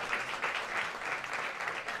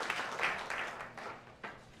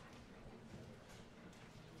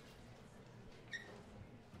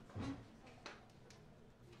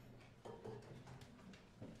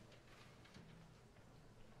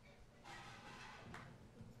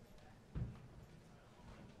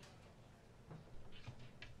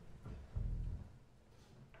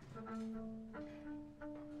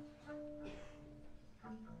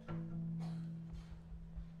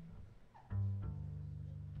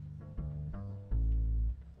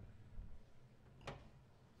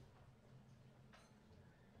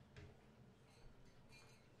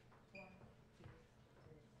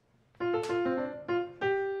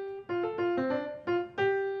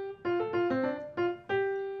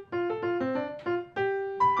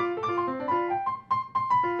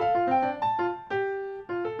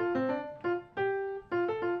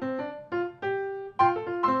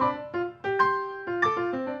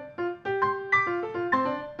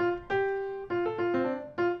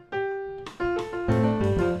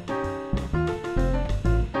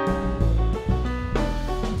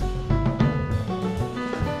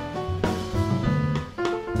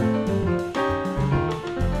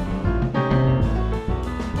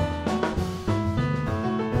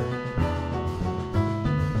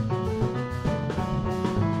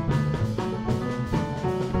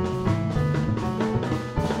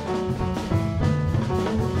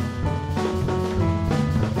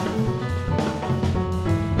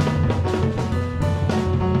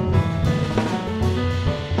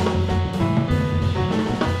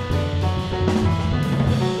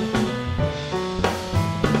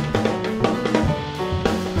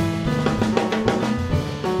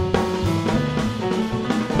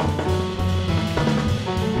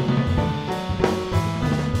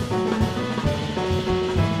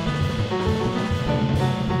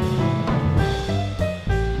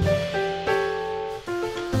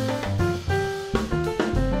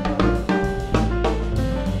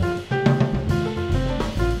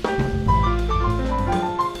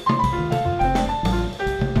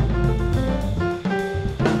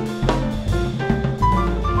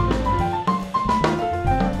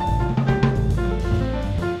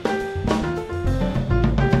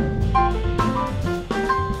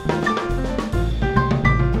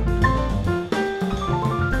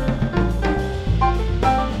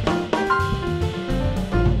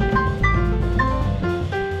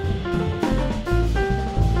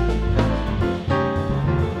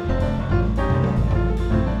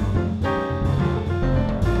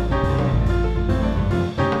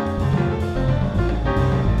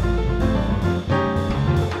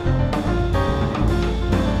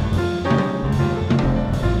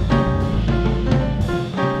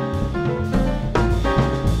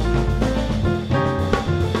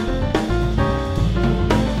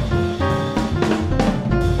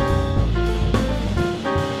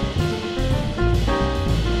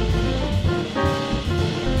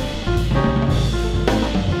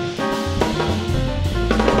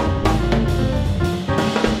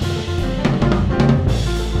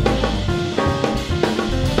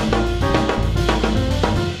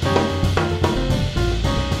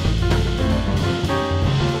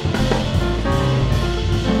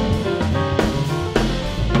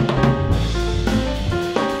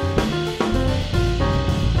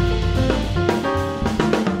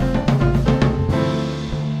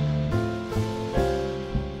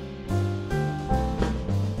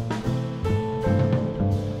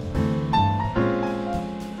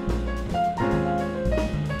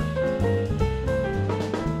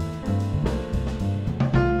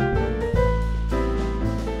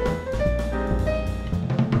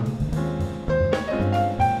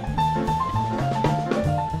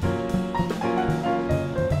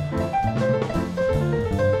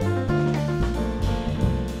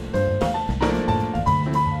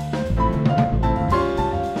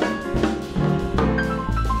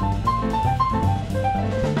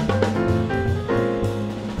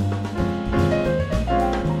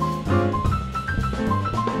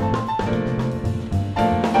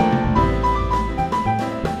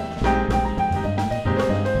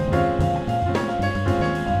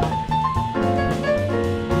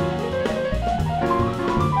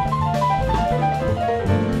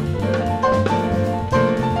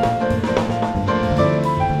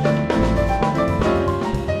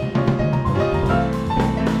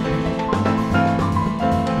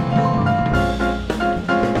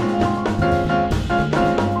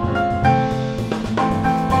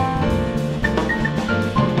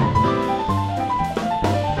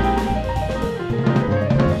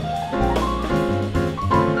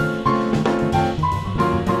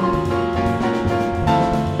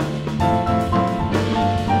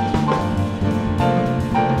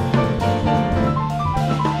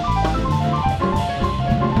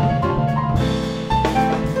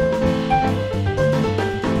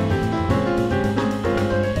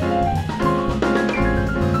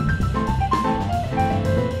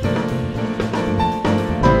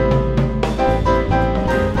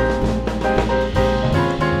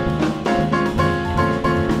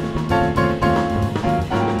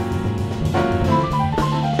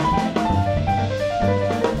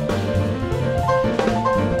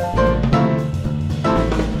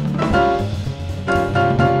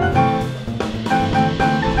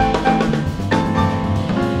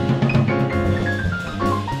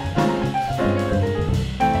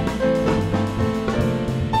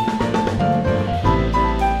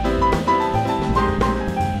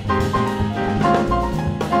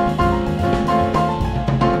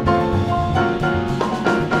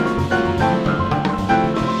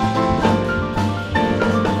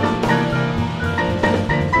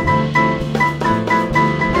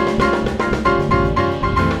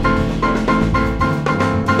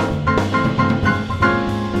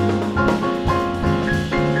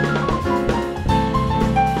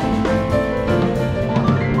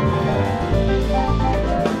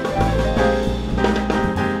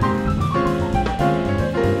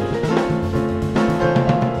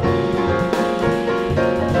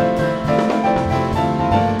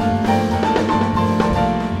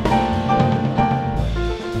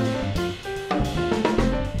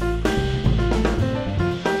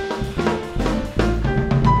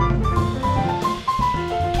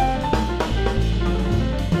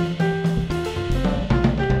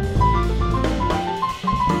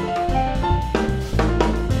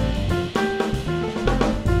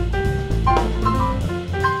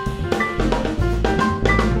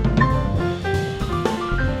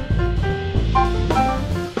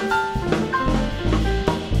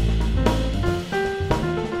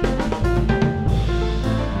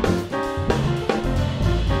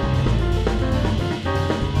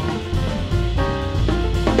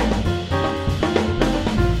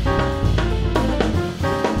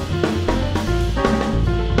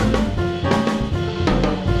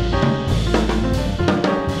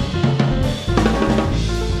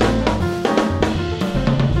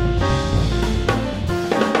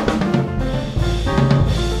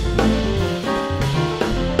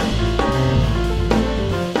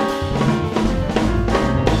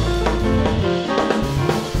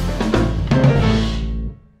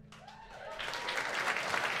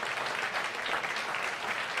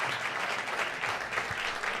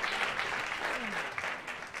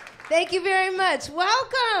 Thank you very much.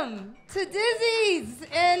 Welcome to Dizzy's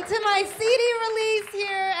and to my CD release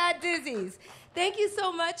here at Dizzy's. Thank you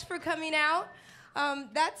so much for coming out.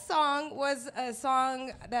 That song was a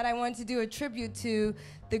song that I wanted to do a tribute to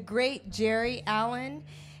the great Jerry Allen,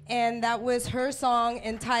 and that was her song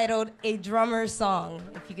entitled A Drummer's Song,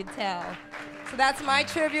 if you could tell. So that's my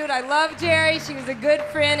tribute. I love Jerry. She was a good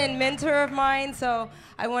friend and mentor of mine, so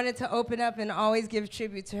I wanted to open up and always give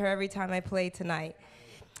tribute to her every time I play tonight.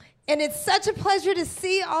 And it's such a pleasure to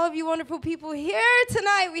see all of you wonderful people here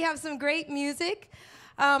tonight. We have some great music.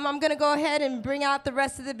 I'm going to go ahead and bring out the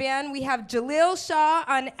rest of the band. We have Jaleel Shaw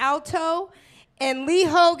on alto and Lee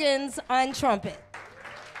Hogans on trumpet.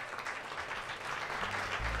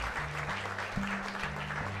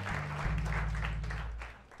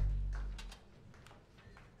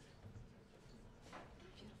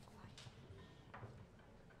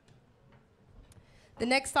 The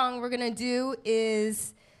next song we're going to do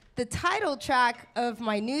is the title track of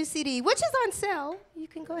my new CD, which is on sale. You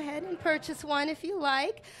can go ahead and purchase one if you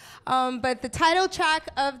like. But the title track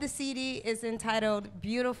of the CD is entitled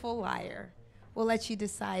Beautiful Liar. We'll let you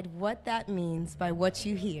decide what that means by what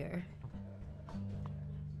you hear.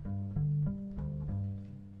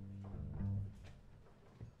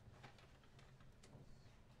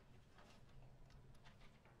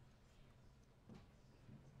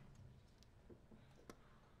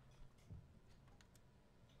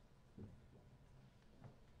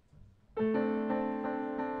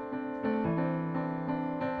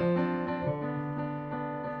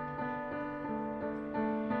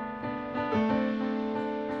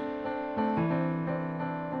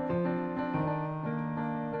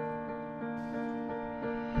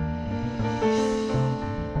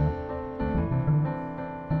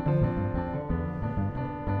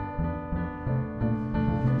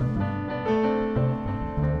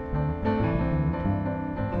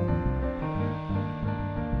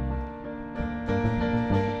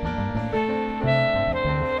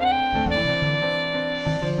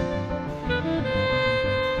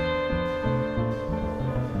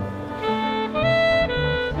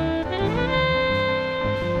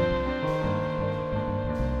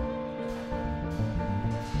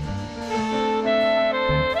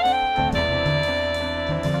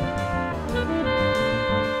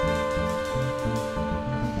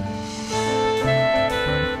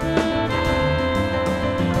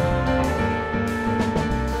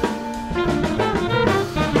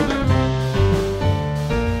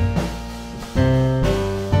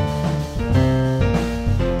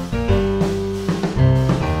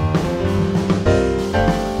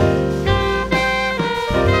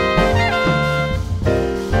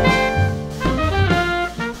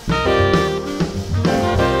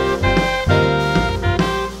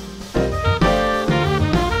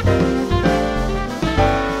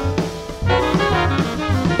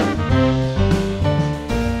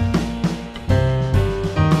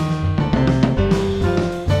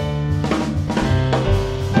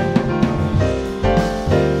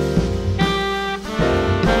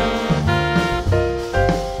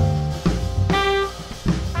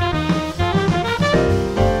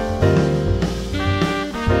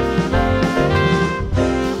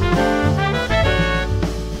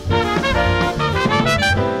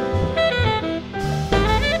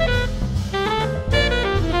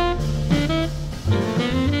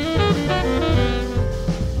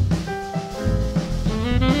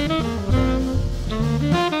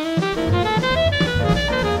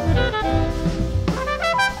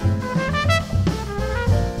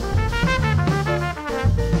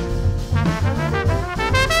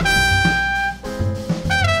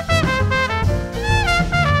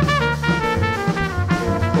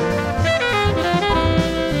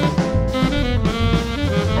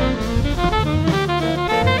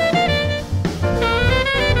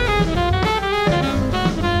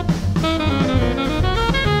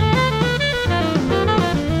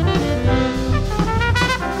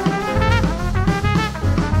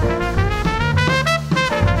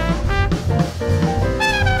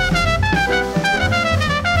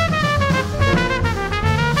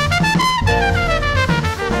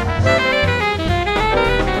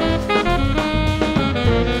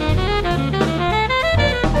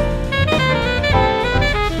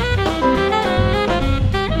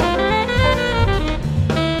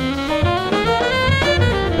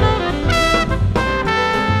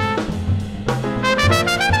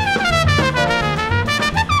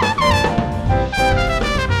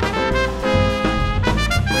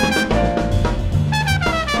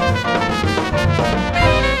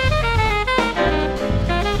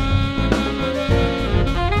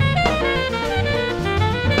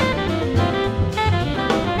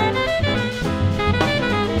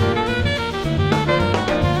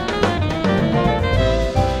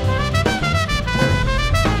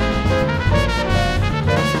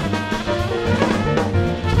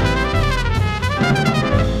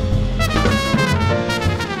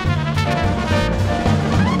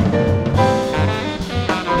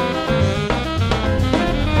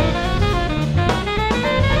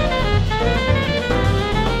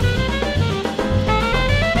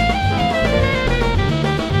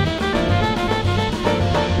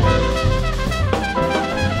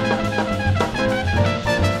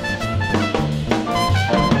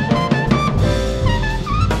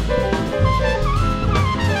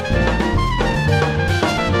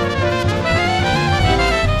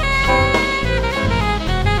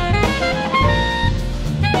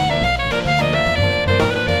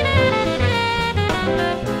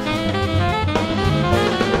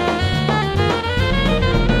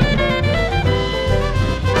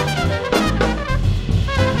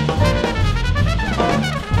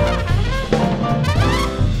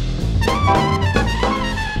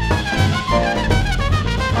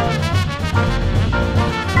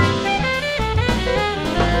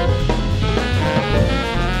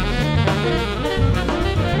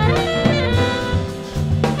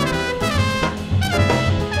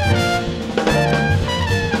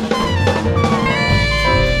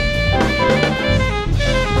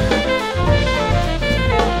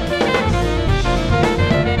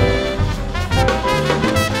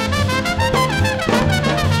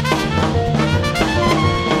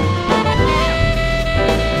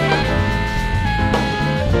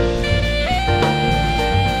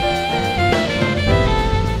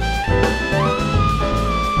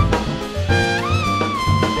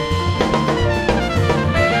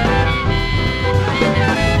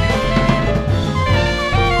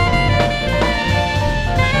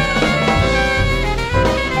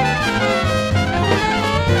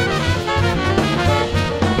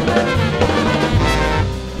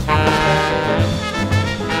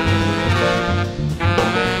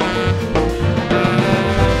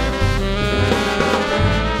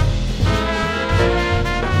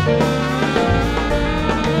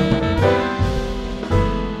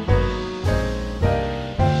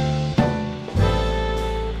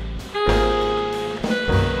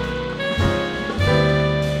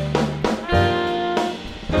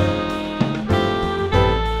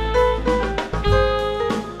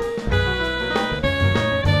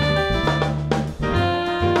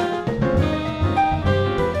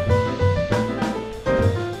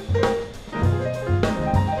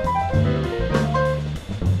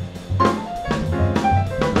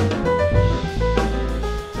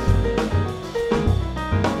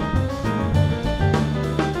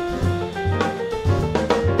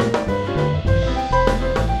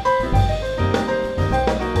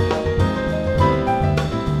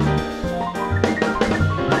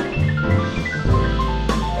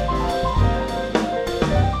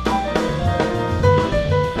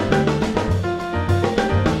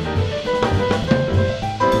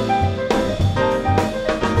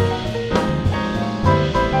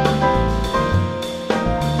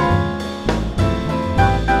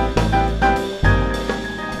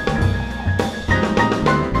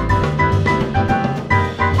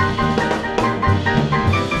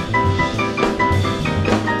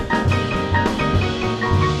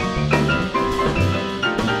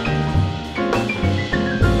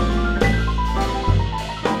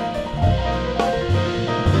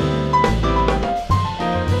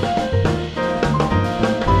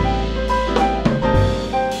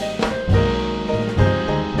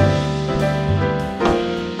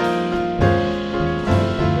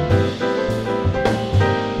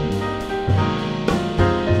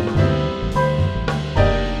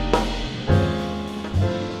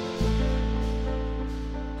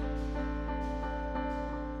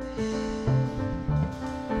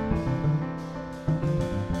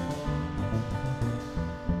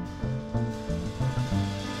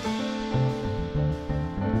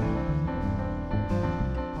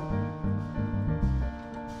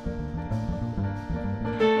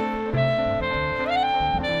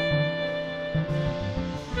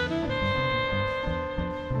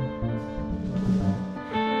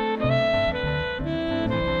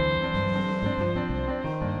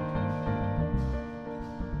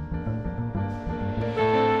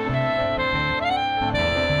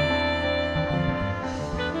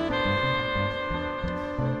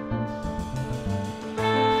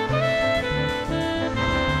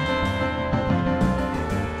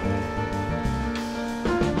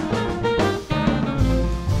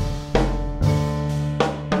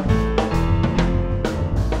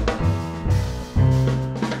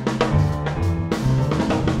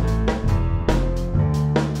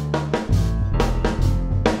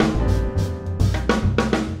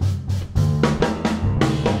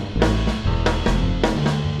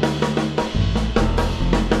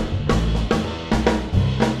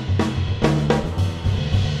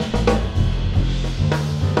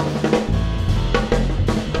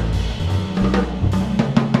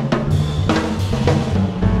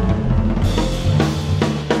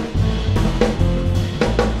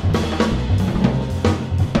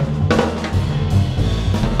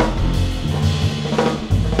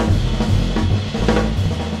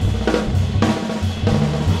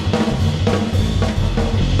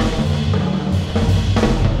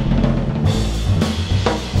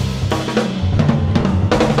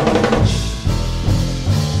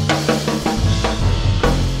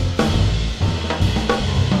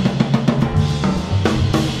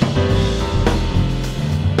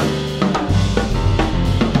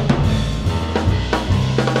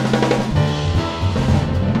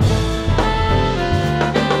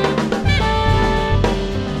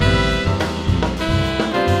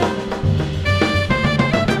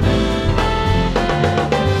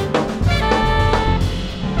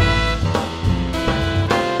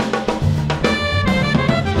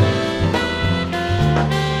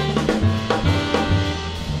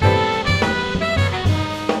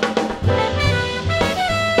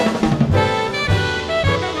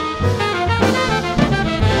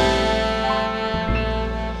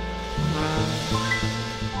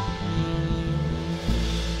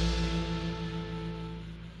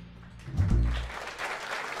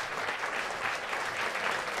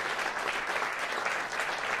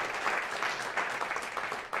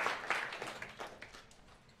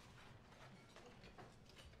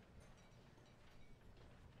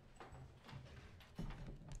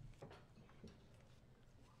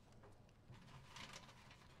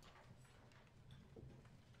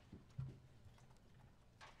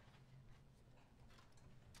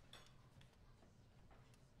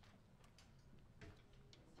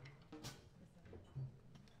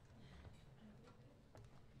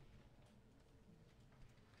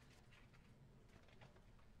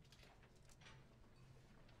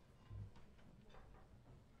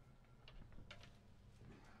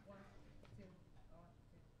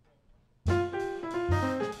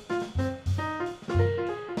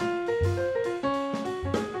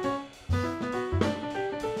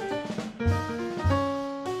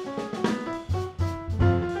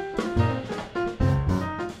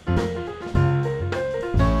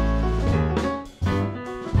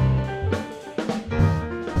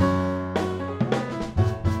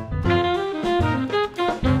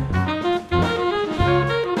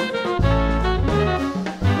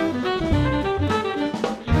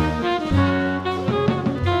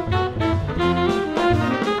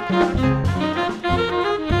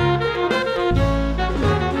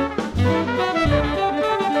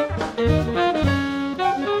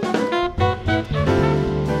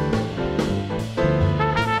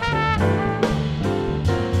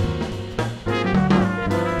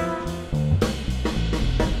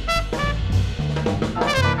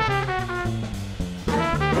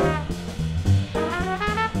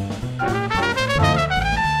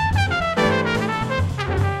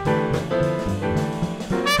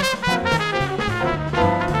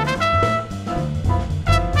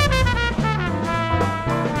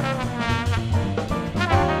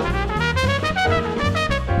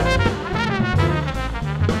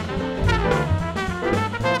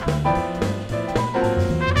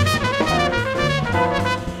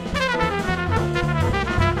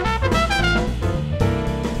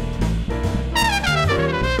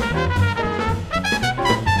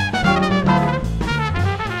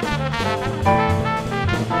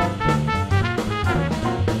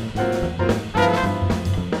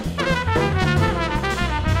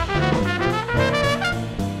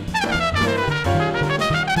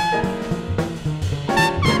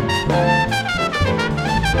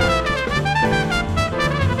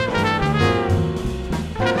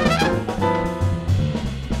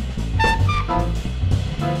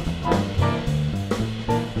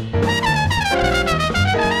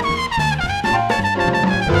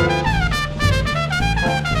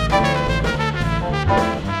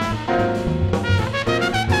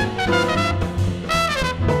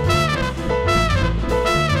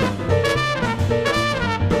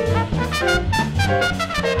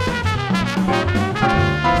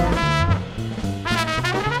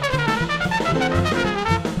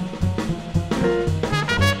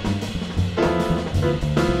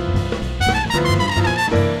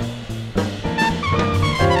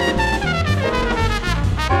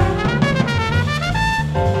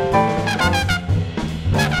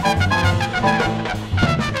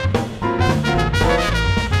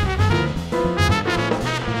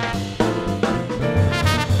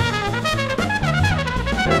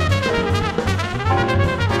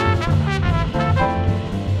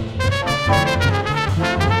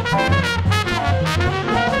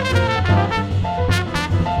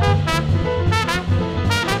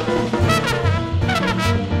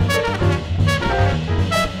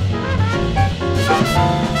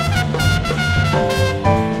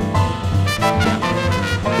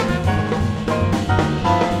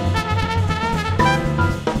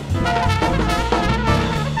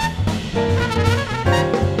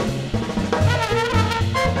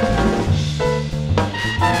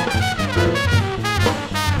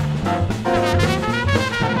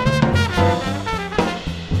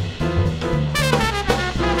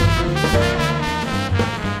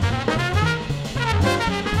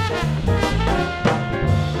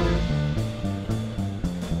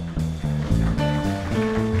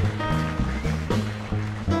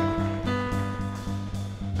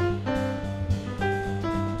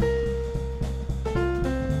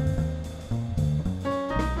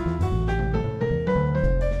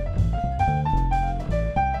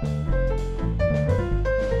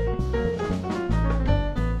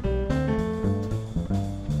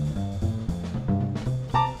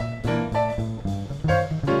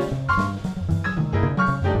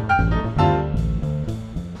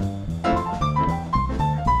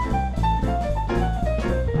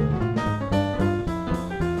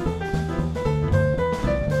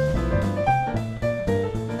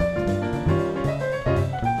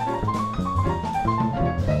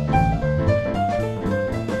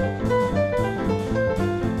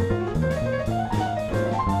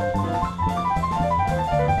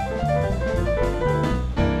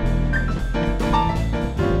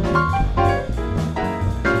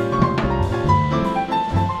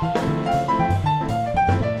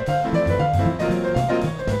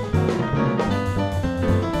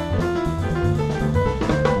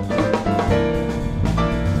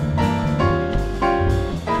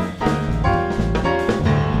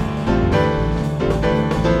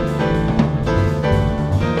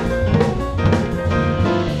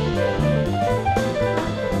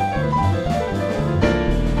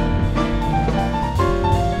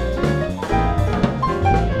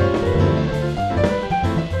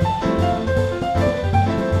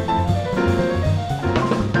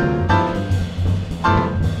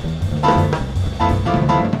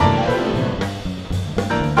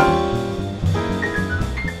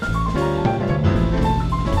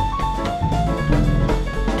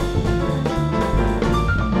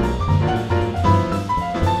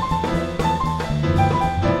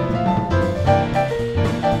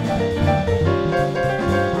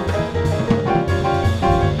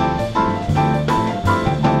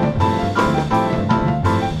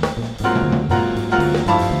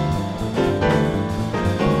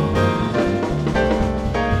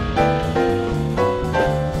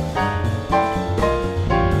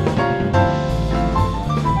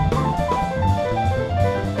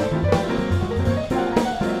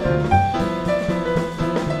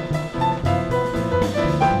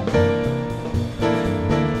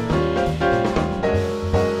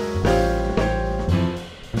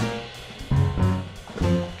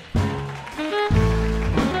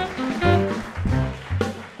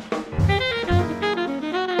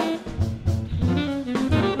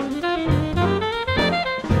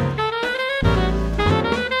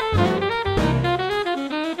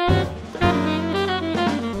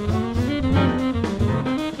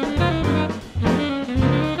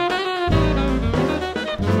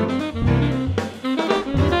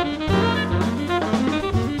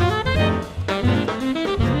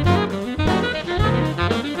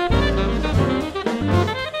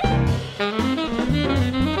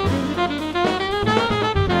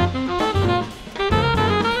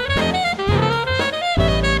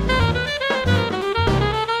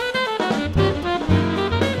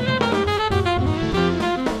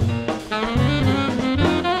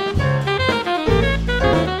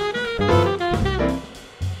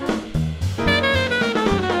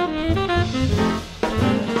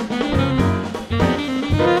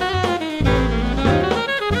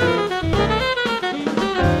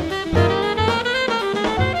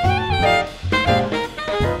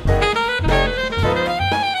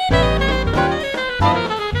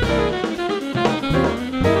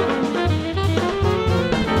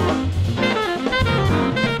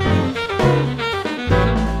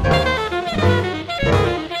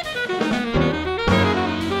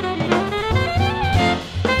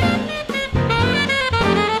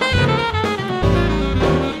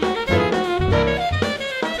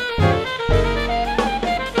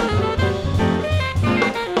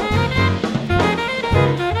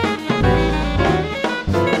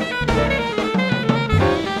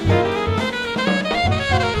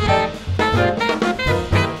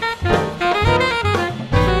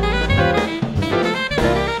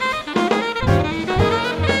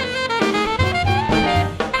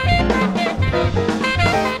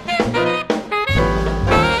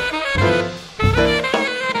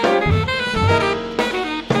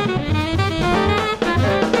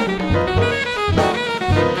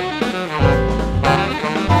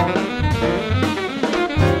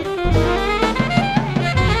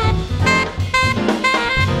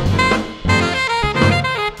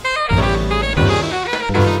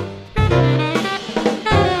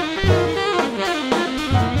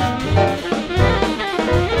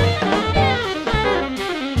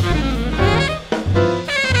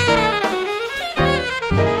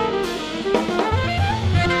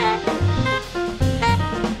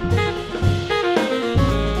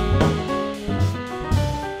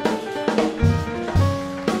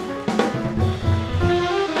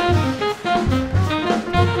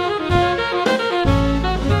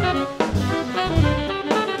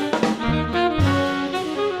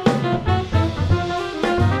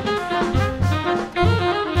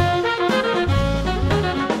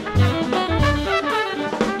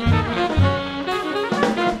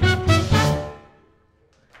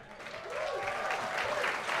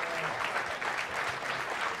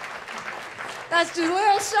 That's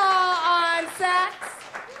Jaleel Shaw on sax.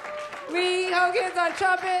 Hogans on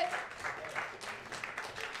trumpet.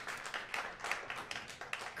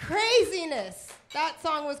 Craziness. That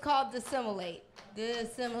song was called Dissimulate.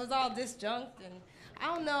 It was all disjunct, and I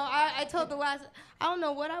don't know. I don't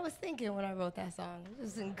know what I was thinking when I wrote that song. It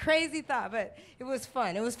was a crazy thought, but it was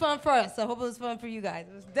fun. It was fun for us. I hope it was fun for you guys.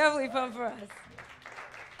 It was definitely fun for us.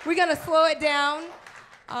 We're gonna slow it down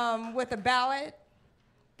with a ballad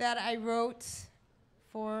that I wrote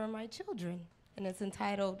for my children, and it's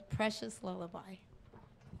entitled Precious Lullaby.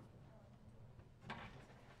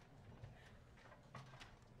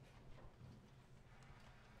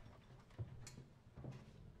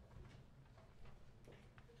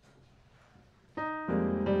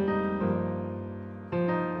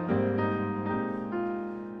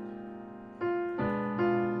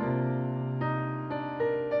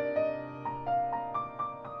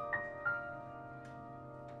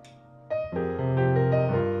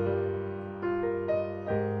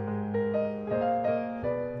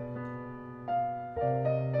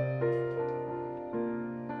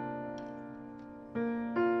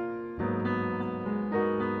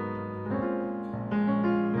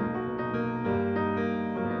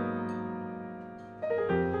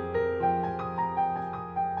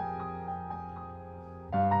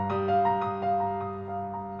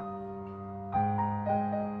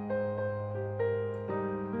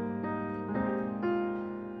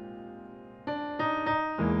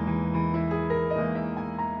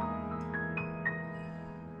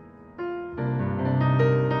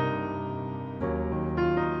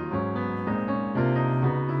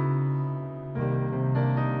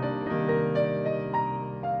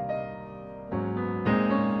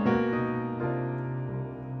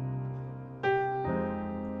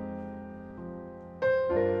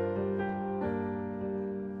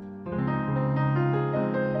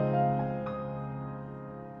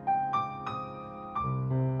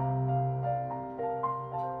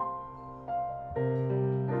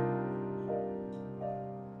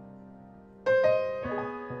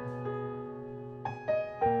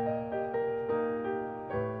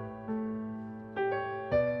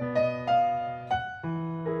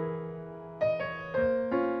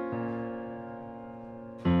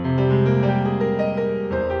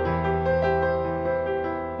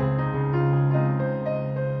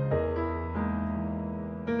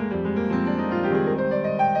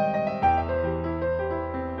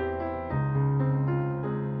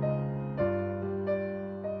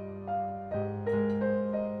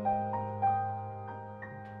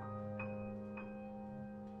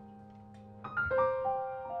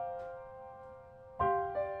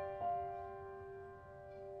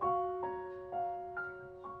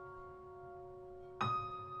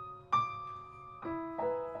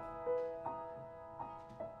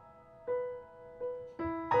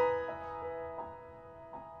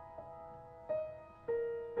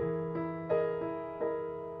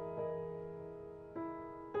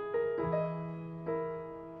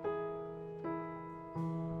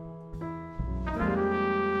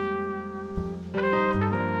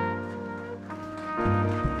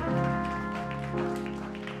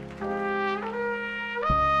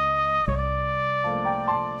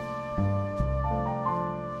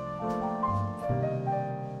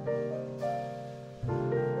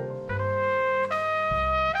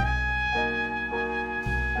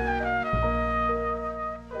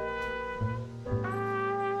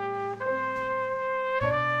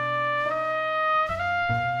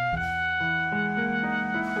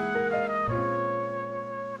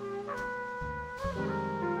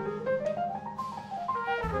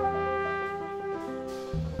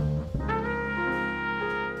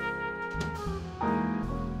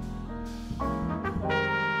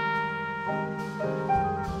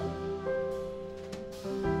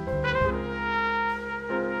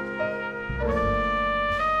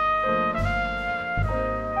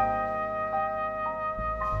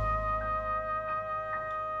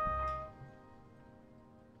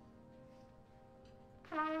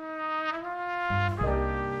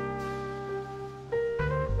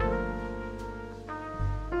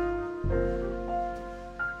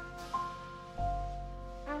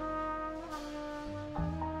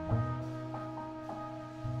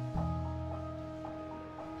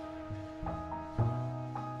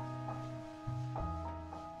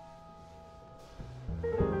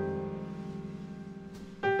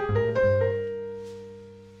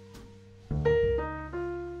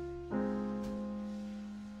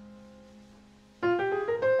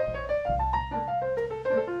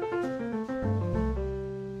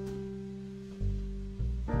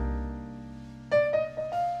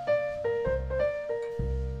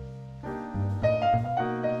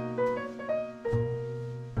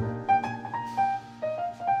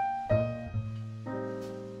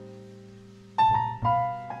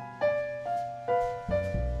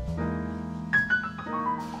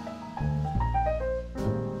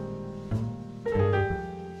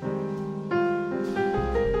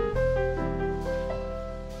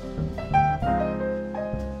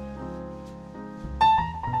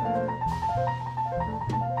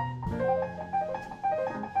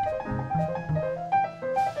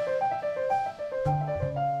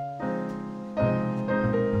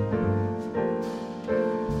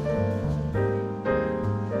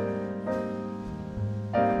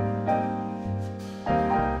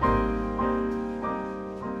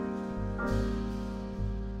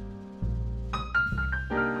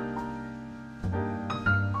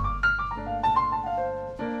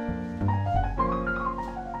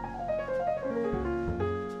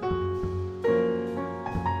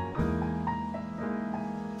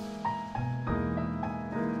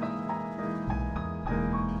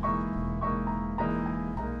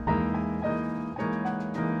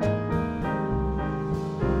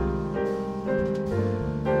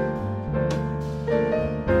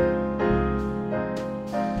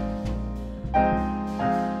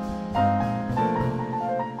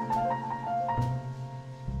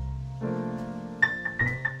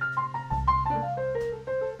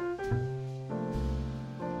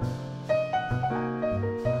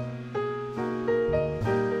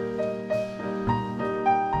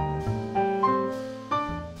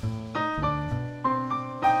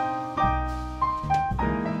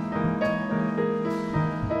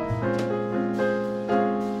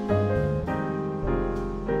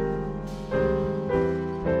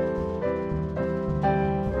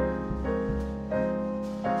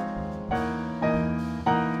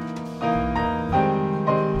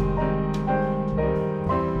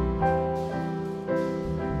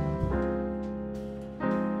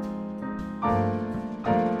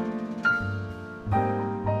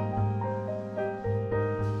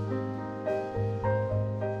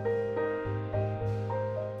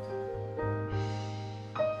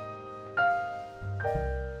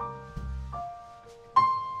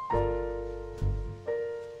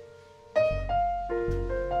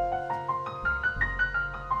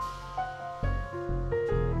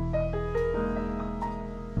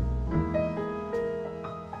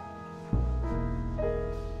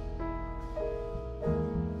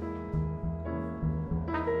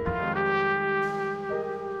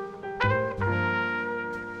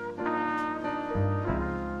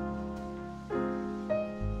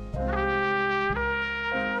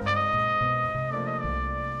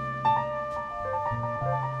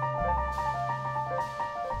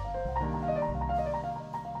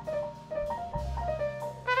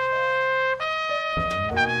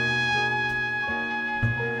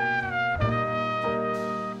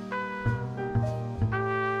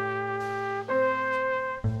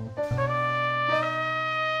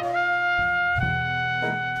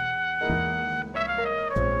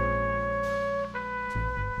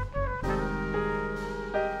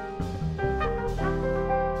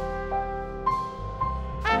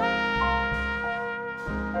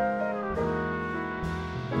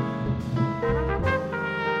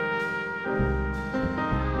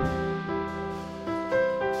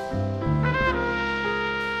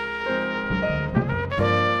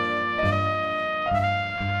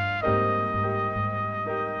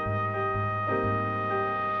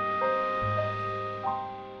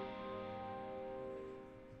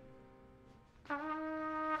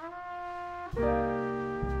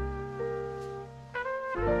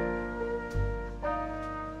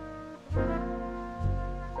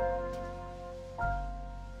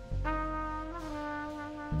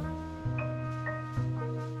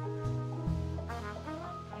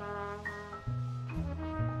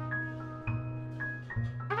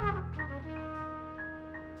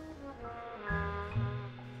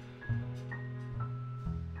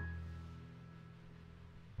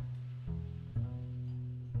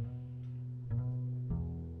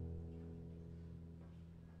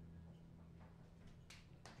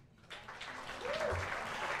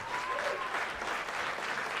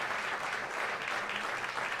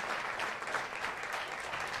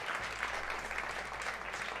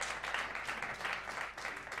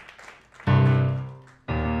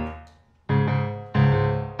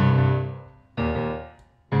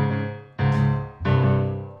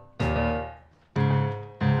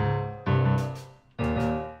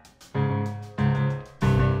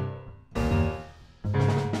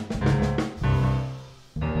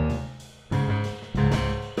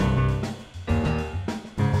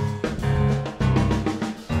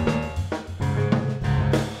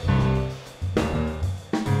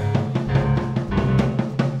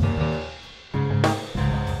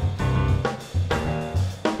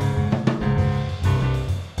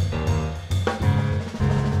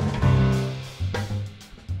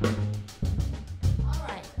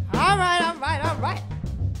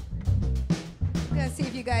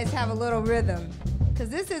 Have a little rhythm, because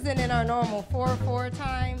this isn't in our normal 4/4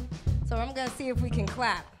 time, so I'm gonna see if we can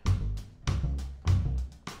clap.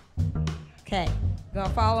 Okay, gonna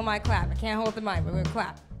follow my clap. I can't hold the mic, but we're gonna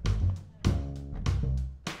clap.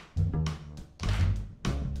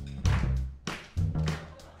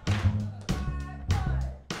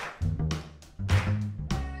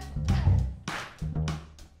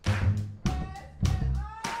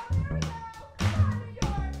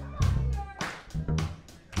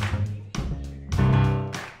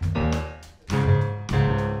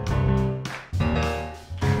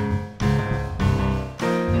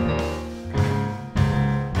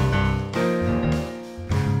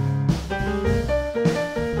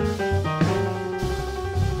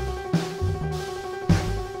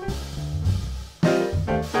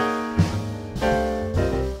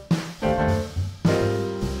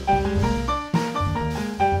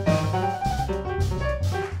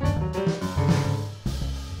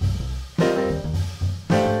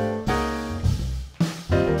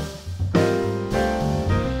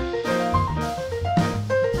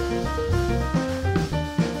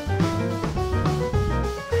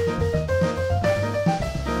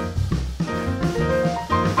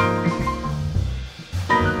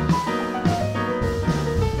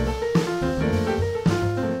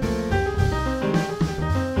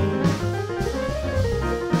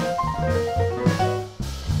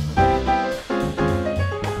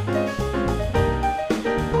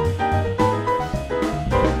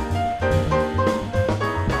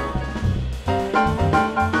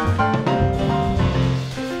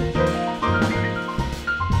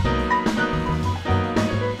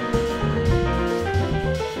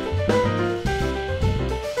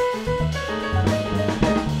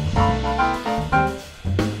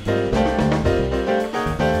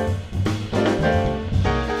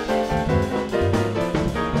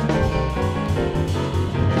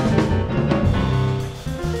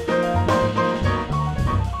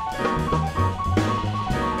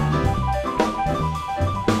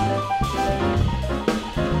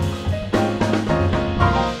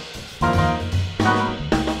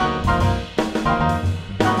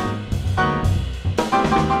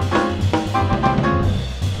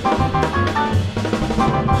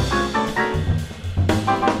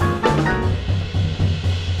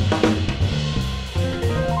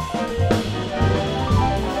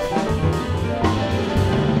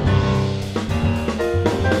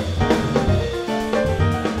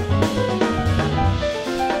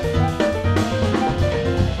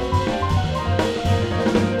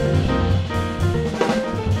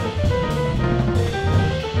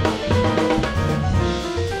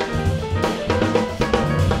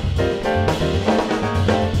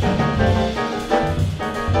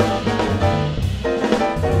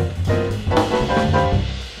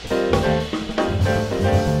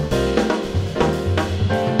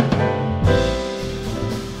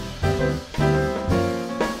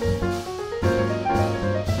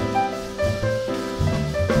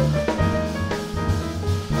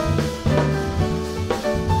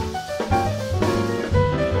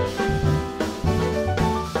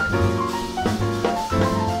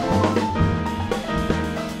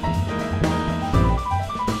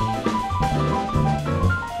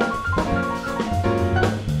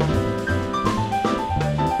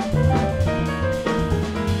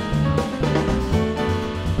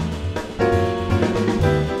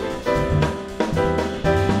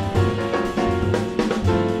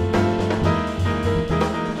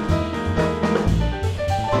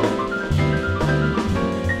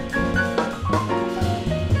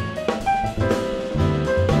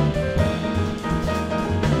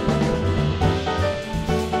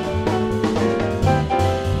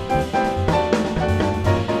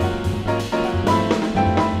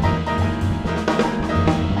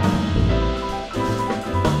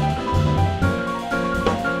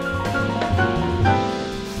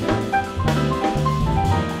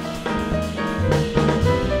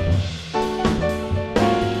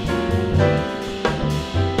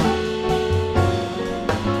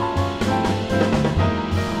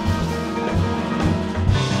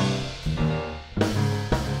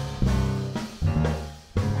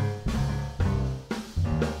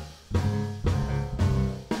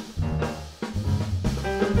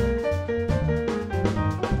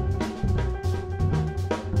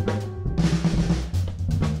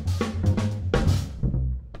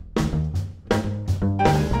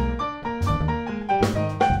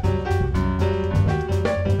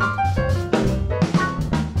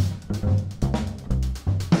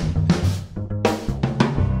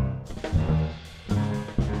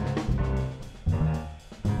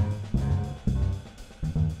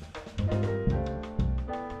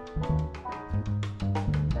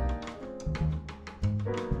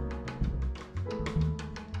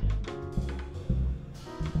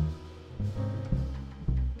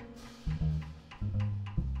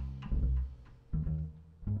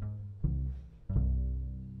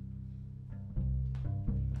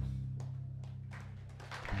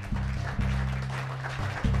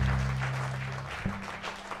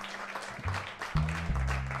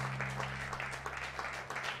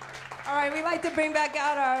 right, we'd like to bring back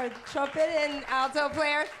out our trumpet and alto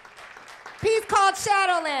player. Piece called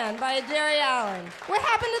Shadowland by Jerry Allen. What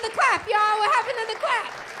happened to the clap, y'all? What happened to the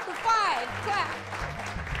clap? The 5, clap.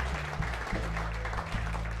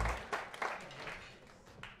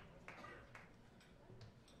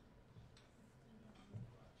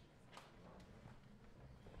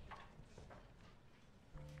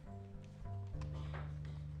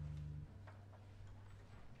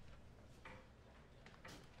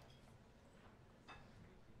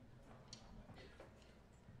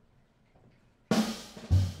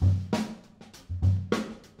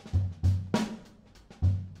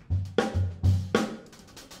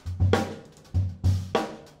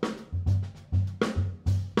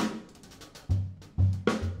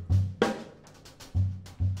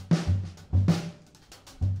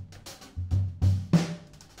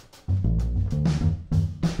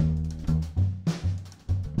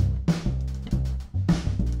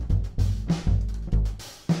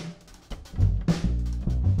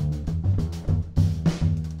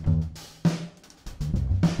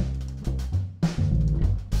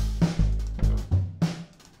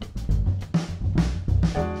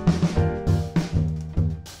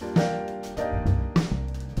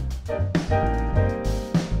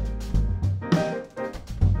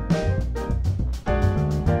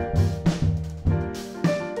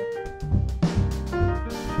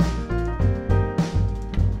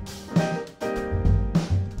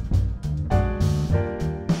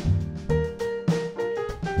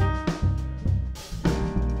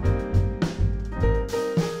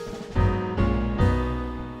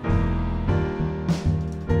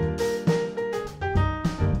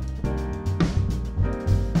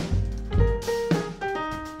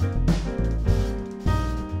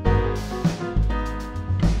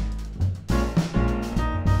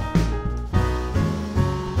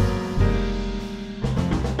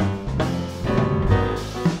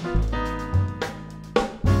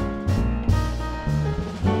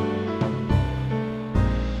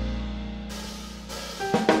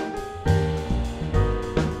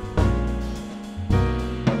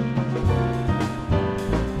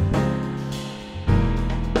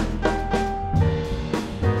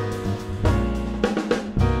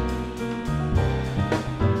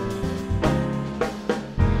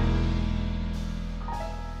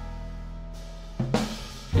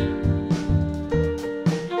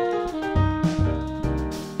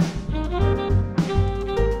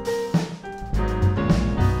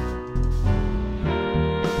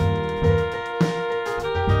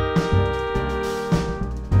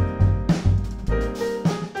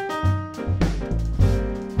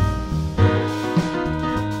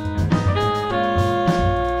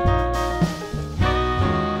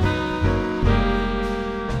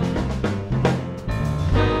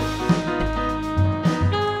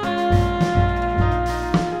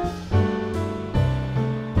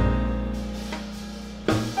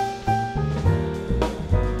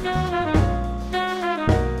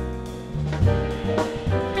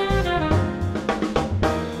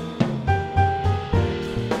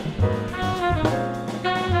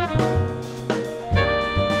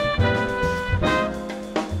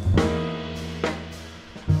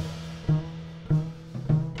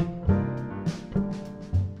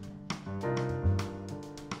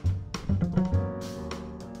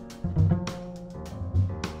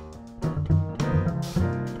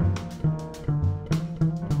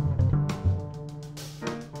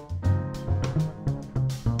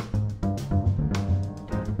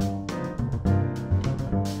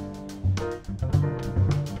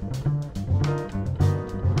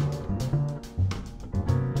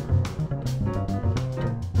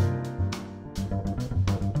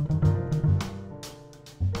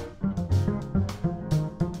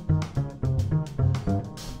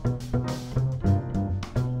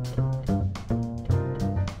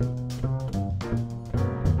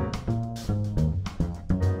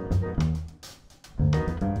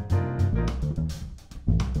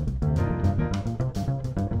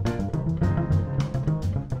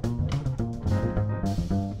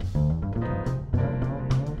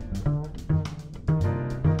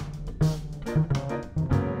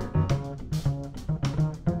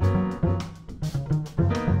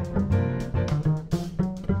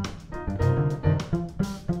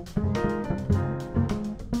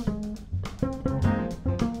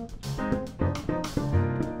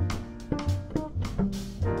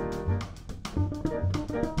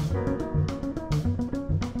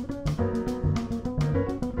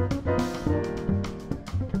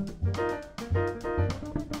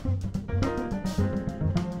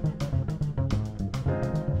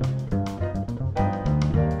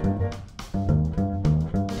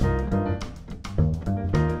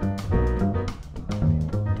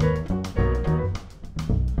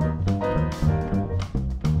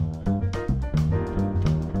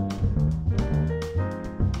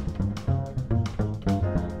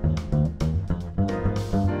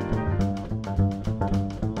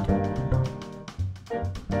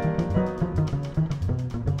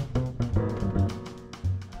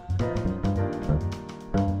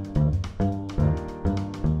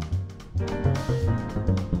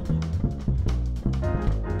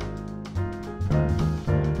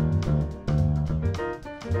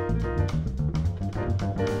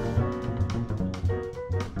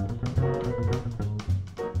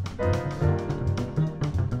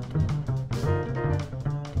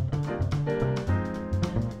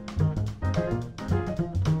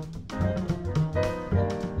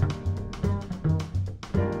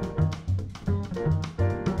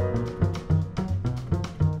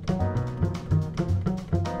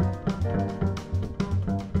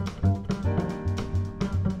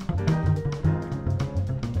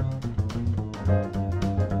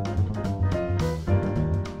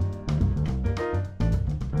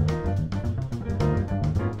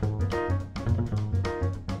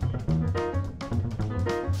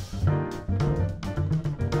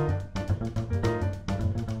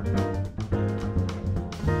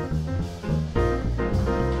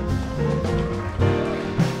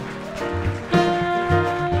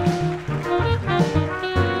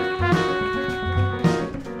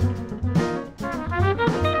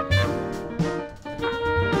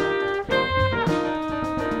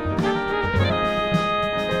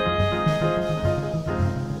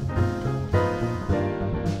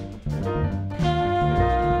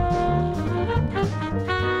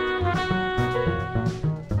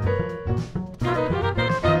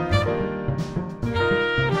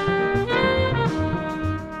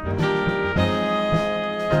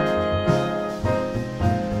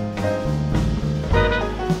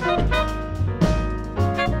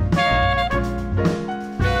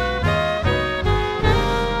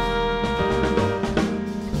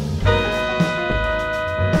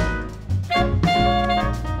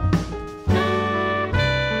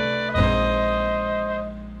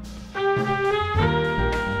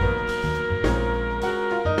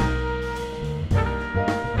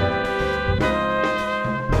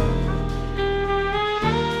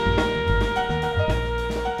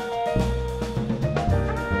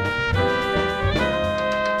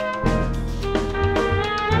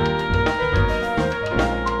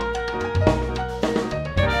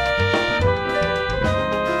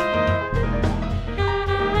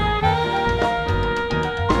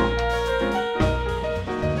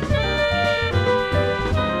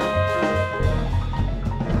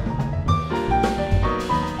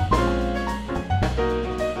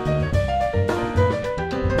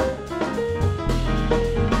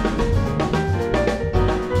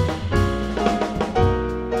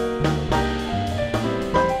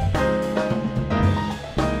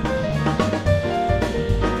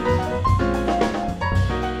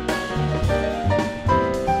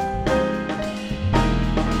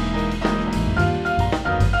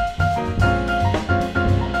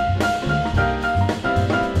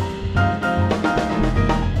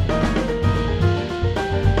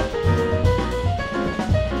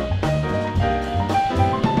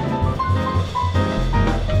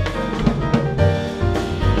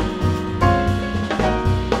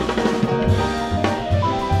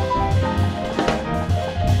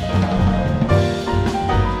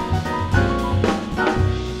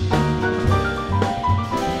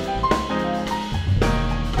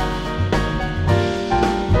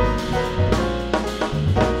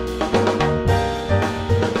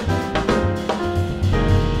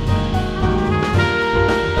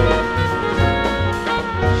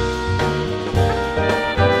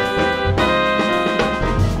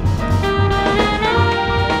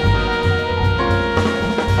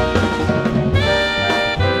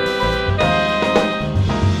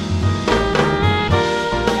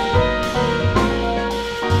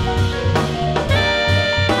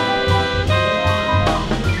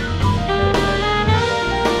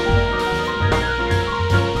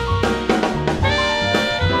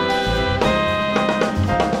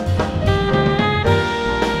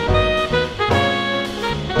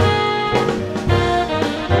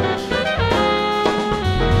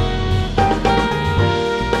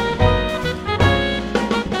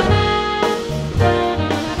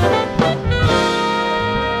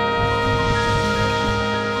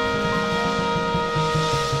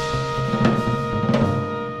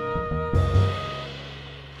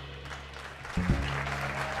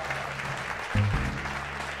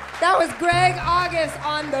 That was Greg August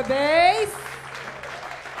on the bass.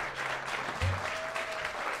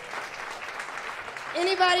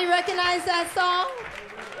 Anybody recognize that song?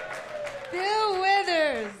 Bill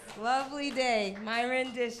Withers, Lovely Day, my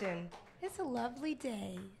rendition. It's a lovely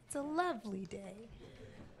day. It's a lovely day.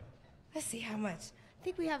 Let's see how much. I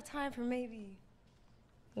think we have time for maybe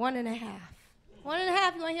 1.5. 1.5, you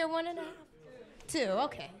want to hear 1.5? 2,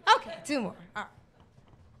 okay. Okay, 2 more, all right.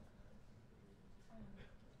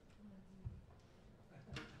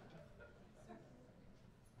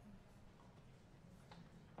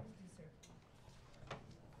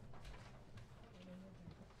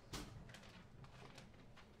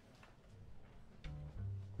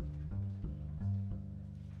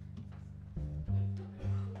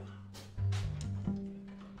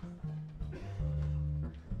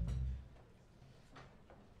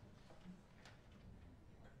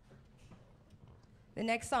 The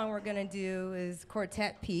next song we're gonna do is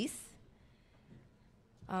quartet piece.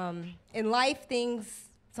 In life, things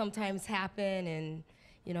sometimes happen, and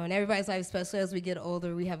in everybody's life, especially as we get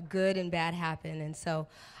older, we have good and bad happen. And so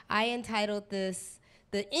I entitled this,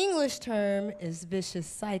 the English term is vicious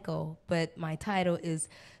cycle, but my title is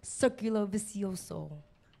Circulo Vicioso.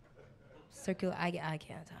 I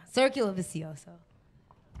can't talk. Circulo Vicioso.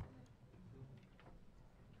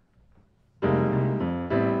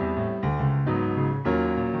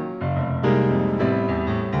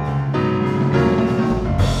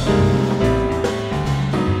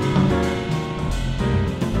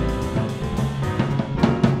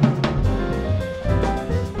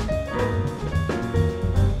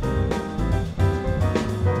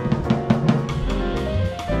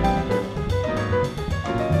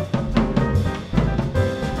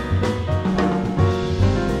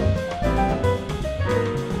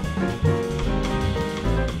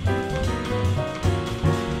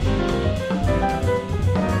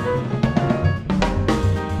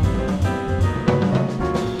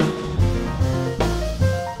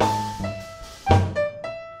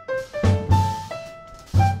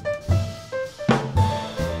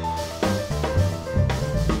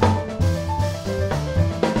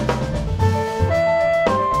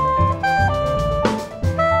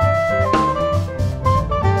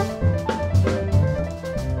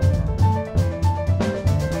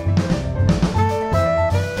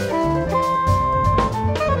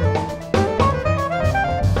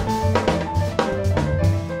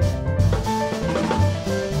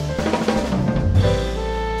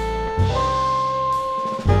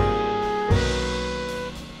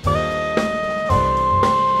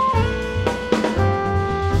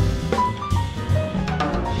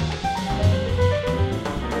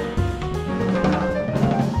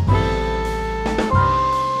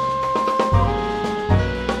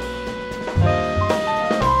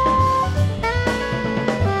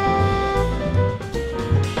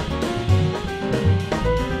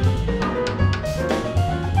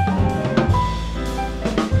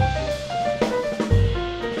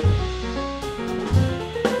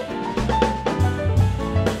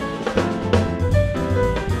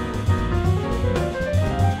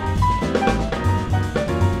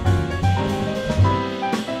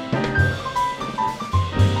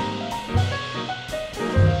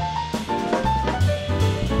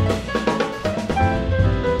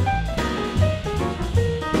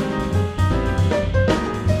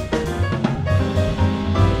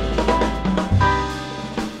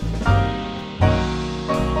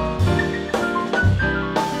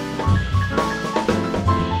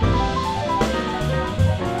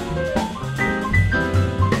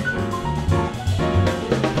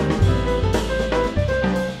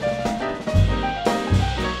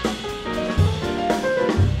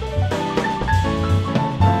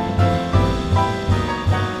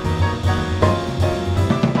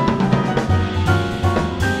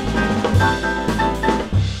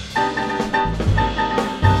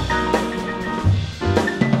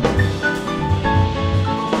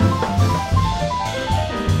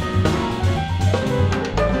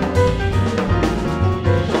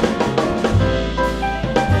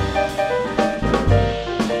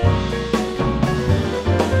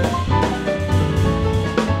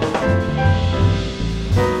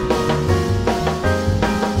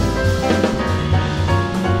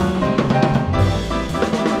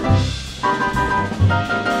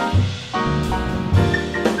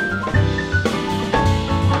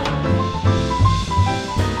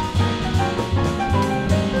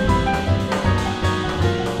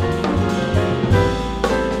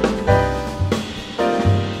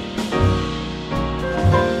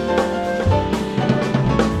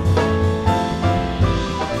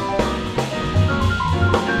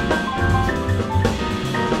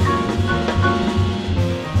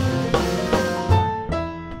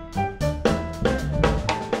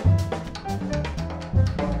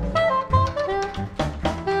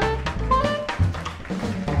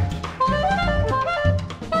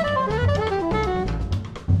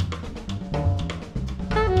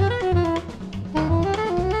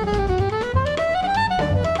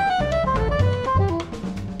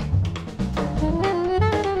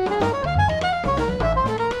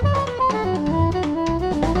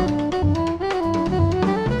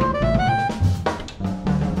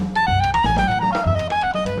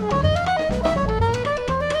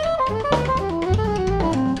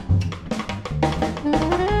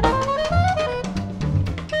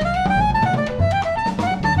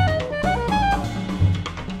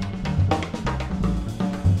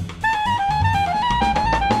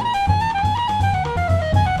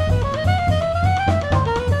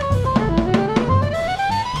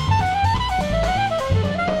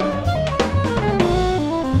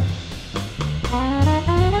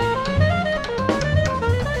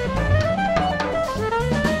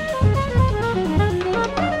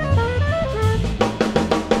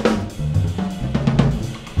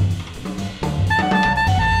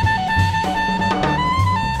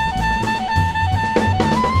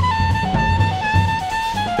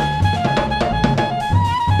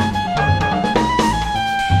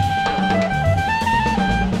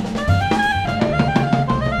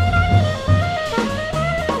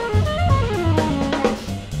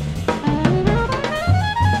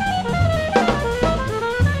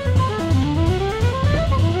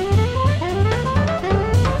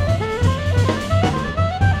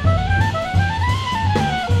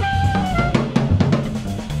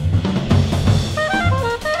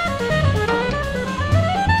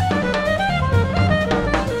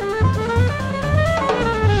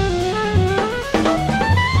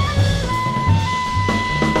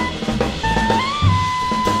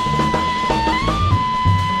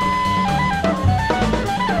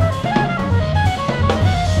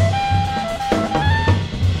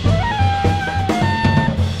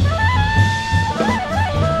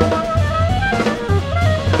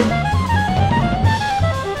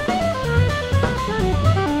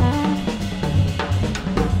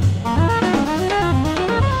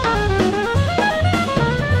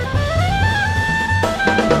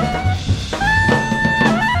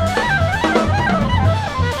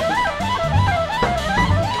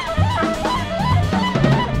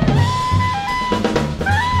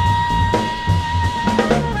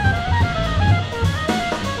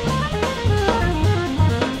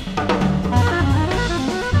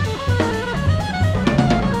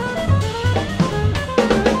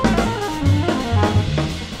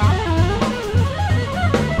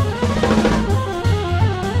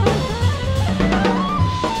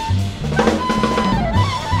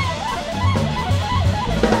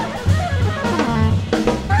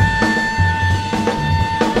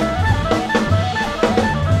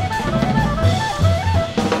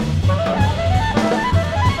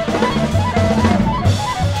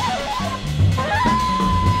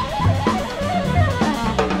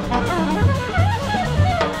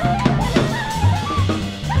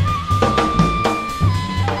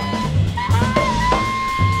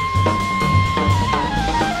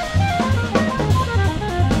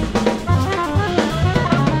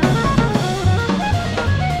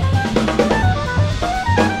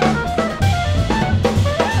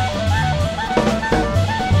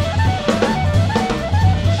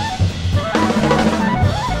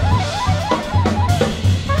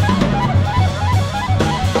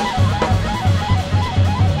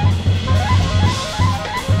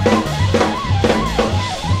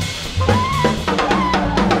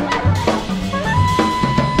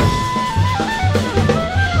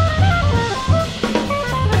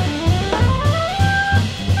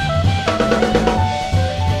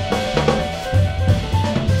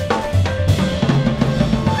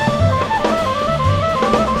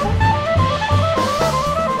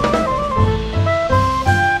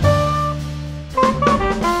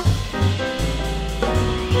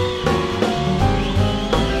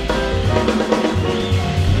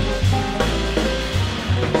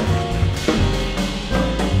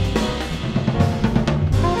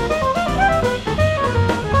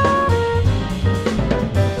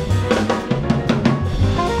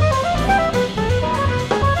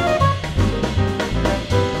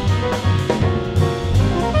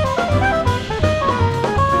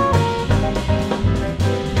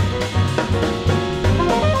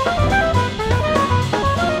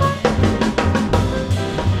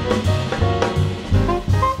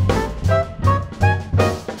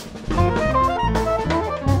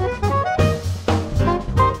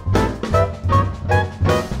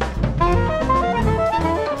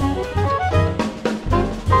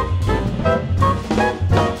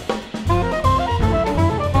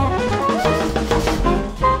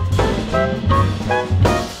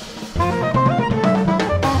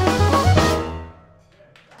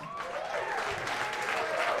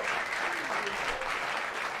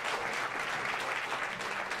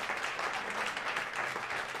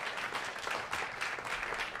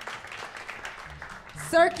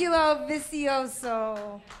 Circulo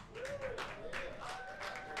Vicioso.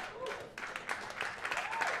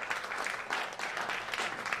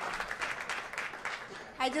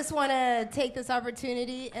 I just want to take this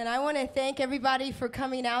opportunity, and I want to thank everybody for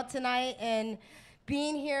coming out tonight and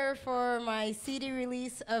being here for my CD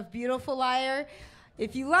release of Beautiful Liar.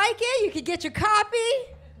 If you like it, you could get your copy.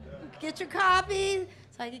 Get your copy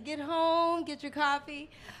so I could get home, get your copy.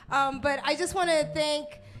 But I just want to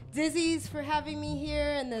thank Dizzy's for having me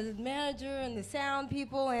here, and the manager and the sound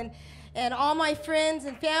people, and all my friends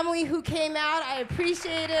and family who came out. I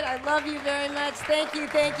appreciate it. I love you very much. Thank you,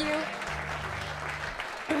 thank you.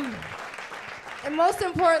 And most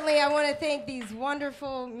importantly, I want to thank these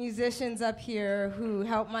wonderful musicians up here who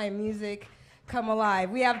help my music come alive.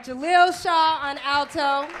 We have Jaleel Shaw on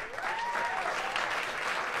alto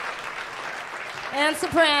and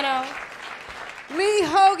soprano, Lee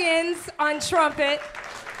Hogans on trumpet,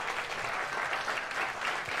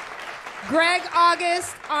 Greg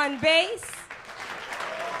August on bass,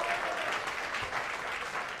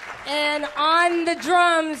 and on the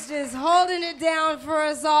drums, just holding it down for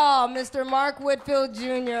us all, Mr. Mark Whitfield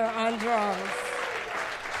Jr. on drums.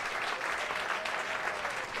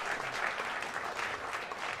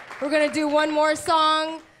 We're going to do one more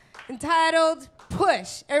song entitled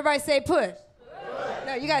Push. Everybody say push. Push.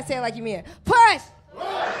 No, you got to say it like you mean it. Push!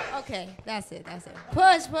 Push! Okay, that's it, that's it.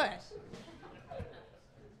 Push, push.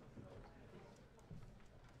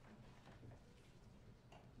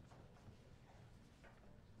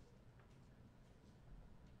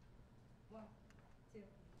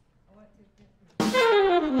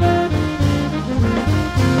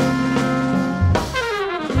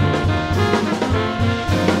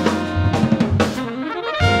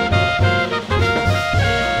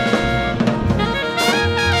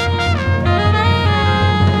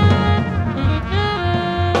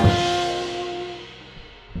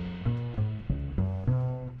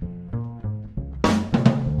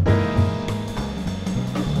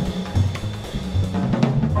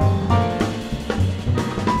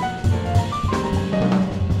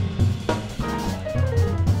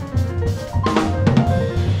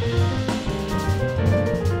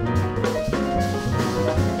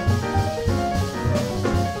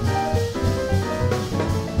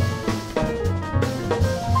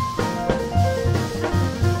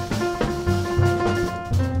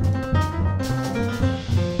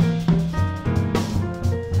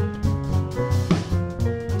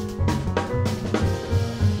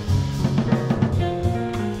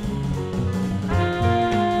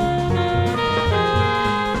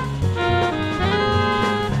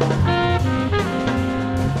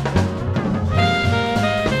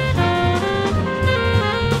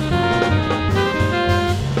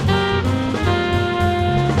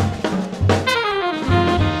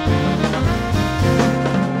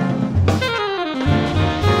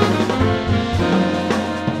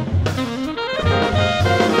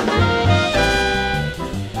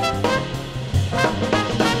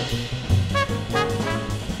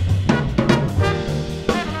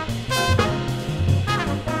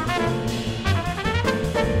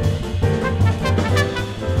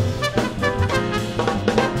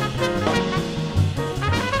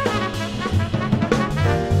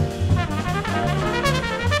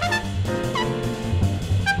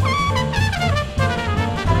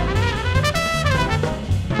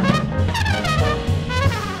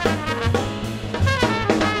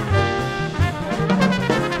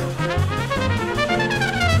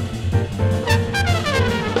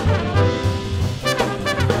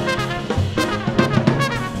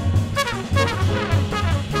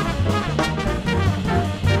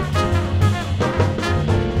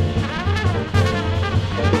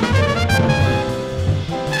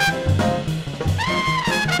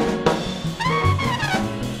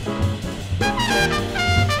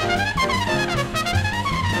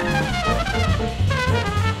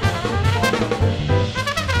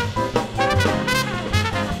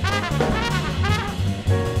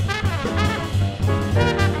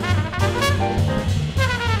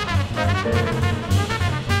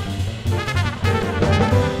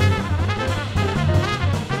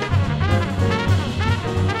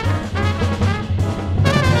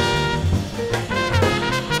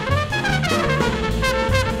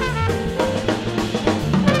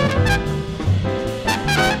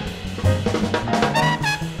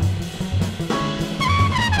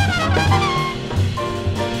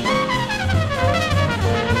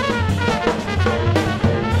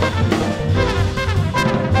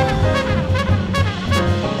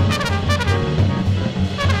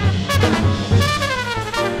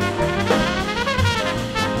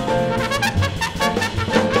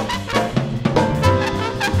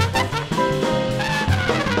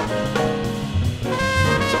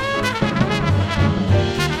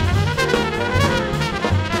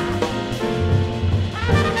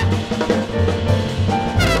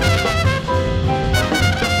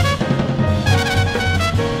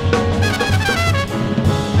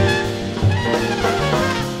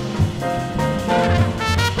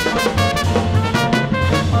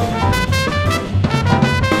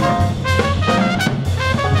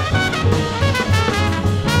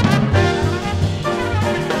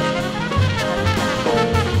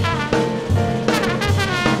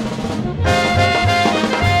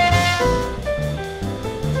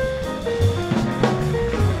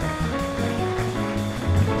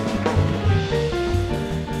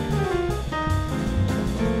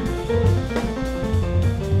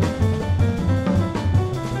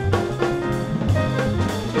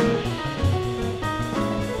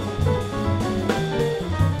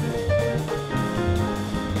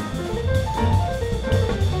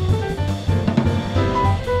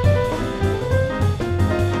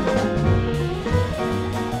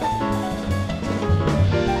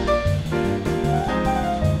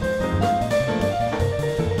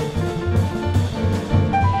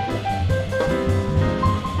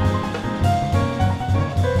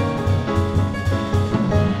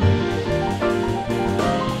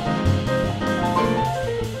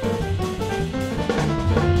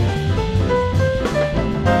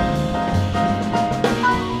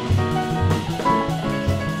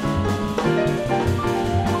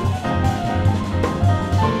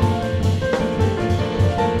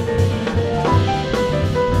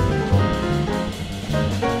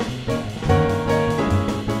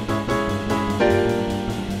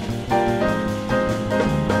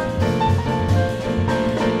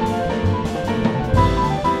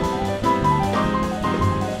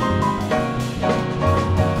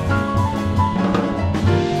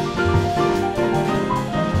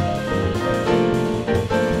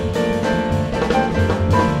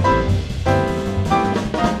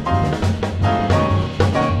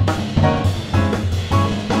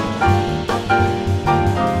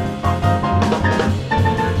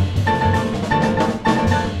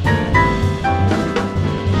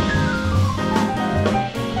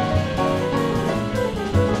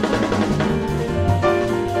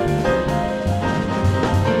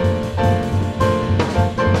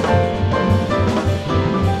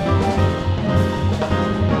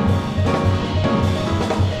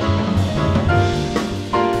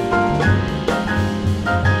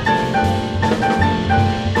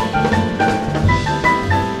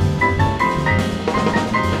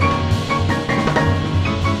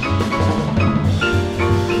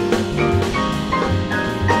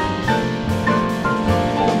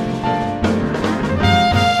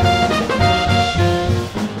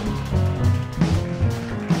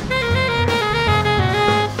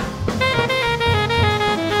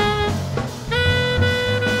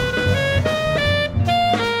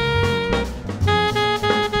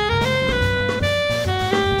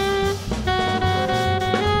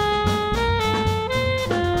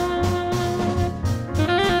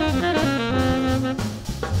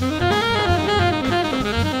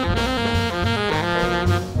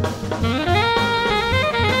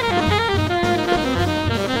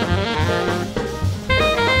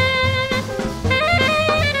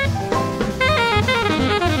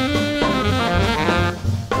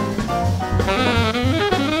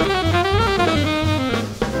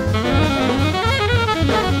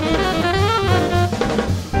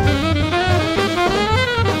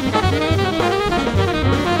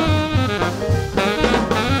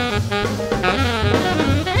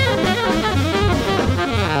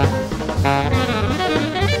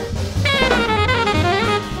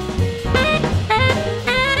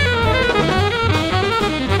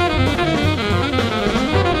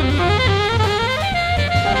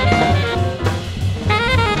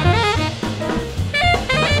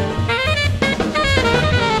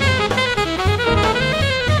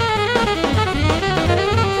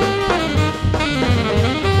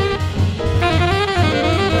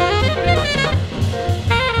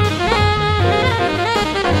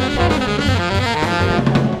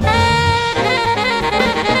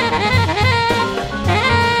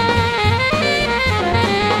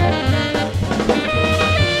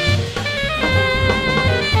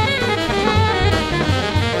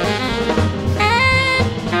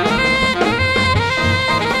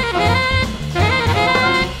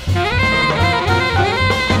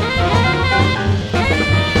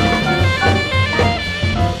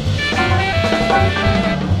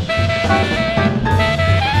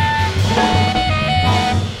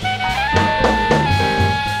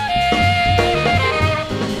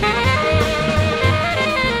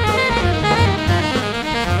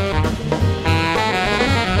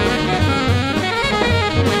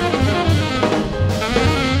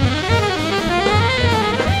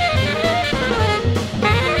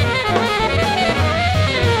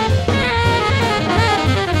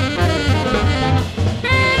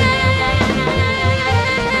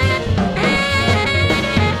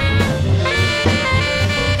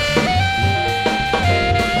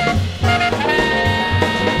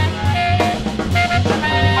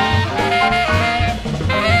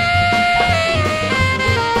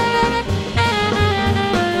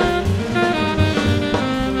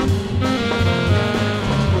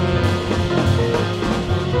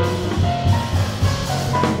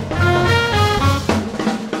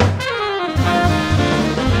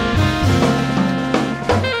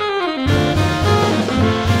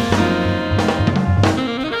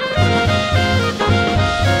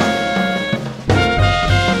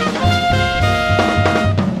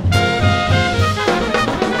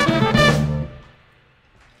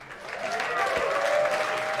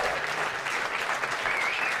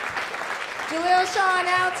 Jaleel Shaw on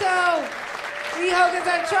alto, Lee Hogans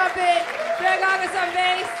on trumpet, Greg August on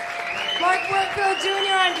bass, Mark Whitfield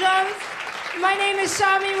Jr. on drums. My name is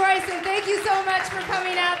Shamie Royston. Thank you so much for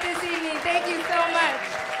coming out this evening. Thank you so much.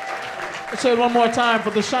 Let's say it one more time for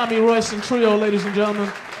the Shamie Royston Trio, ladies and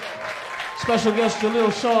gentlemen. Special guests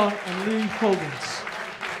Jaleel Shaw and Lee Hogans.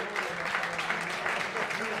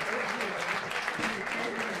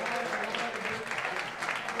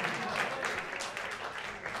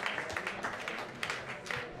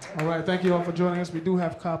 All right, thank you all for joining us. We do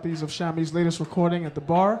have copies of Shamie's latest recording at the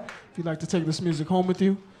bar, if you'd like to take this music home with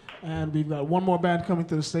you. And we've got one more band coming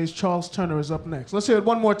to the stage. Charles Turner is up next. Let's hear it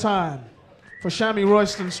one more time for Shamie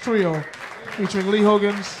Royston's Trio, featuring Lee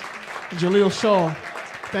Hogans and Jaleel Shaw.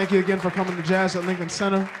 Thank you again for coming to Jazz at Lincoln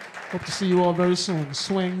Center. Hope to see you all very soon.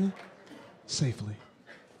 Swing safely.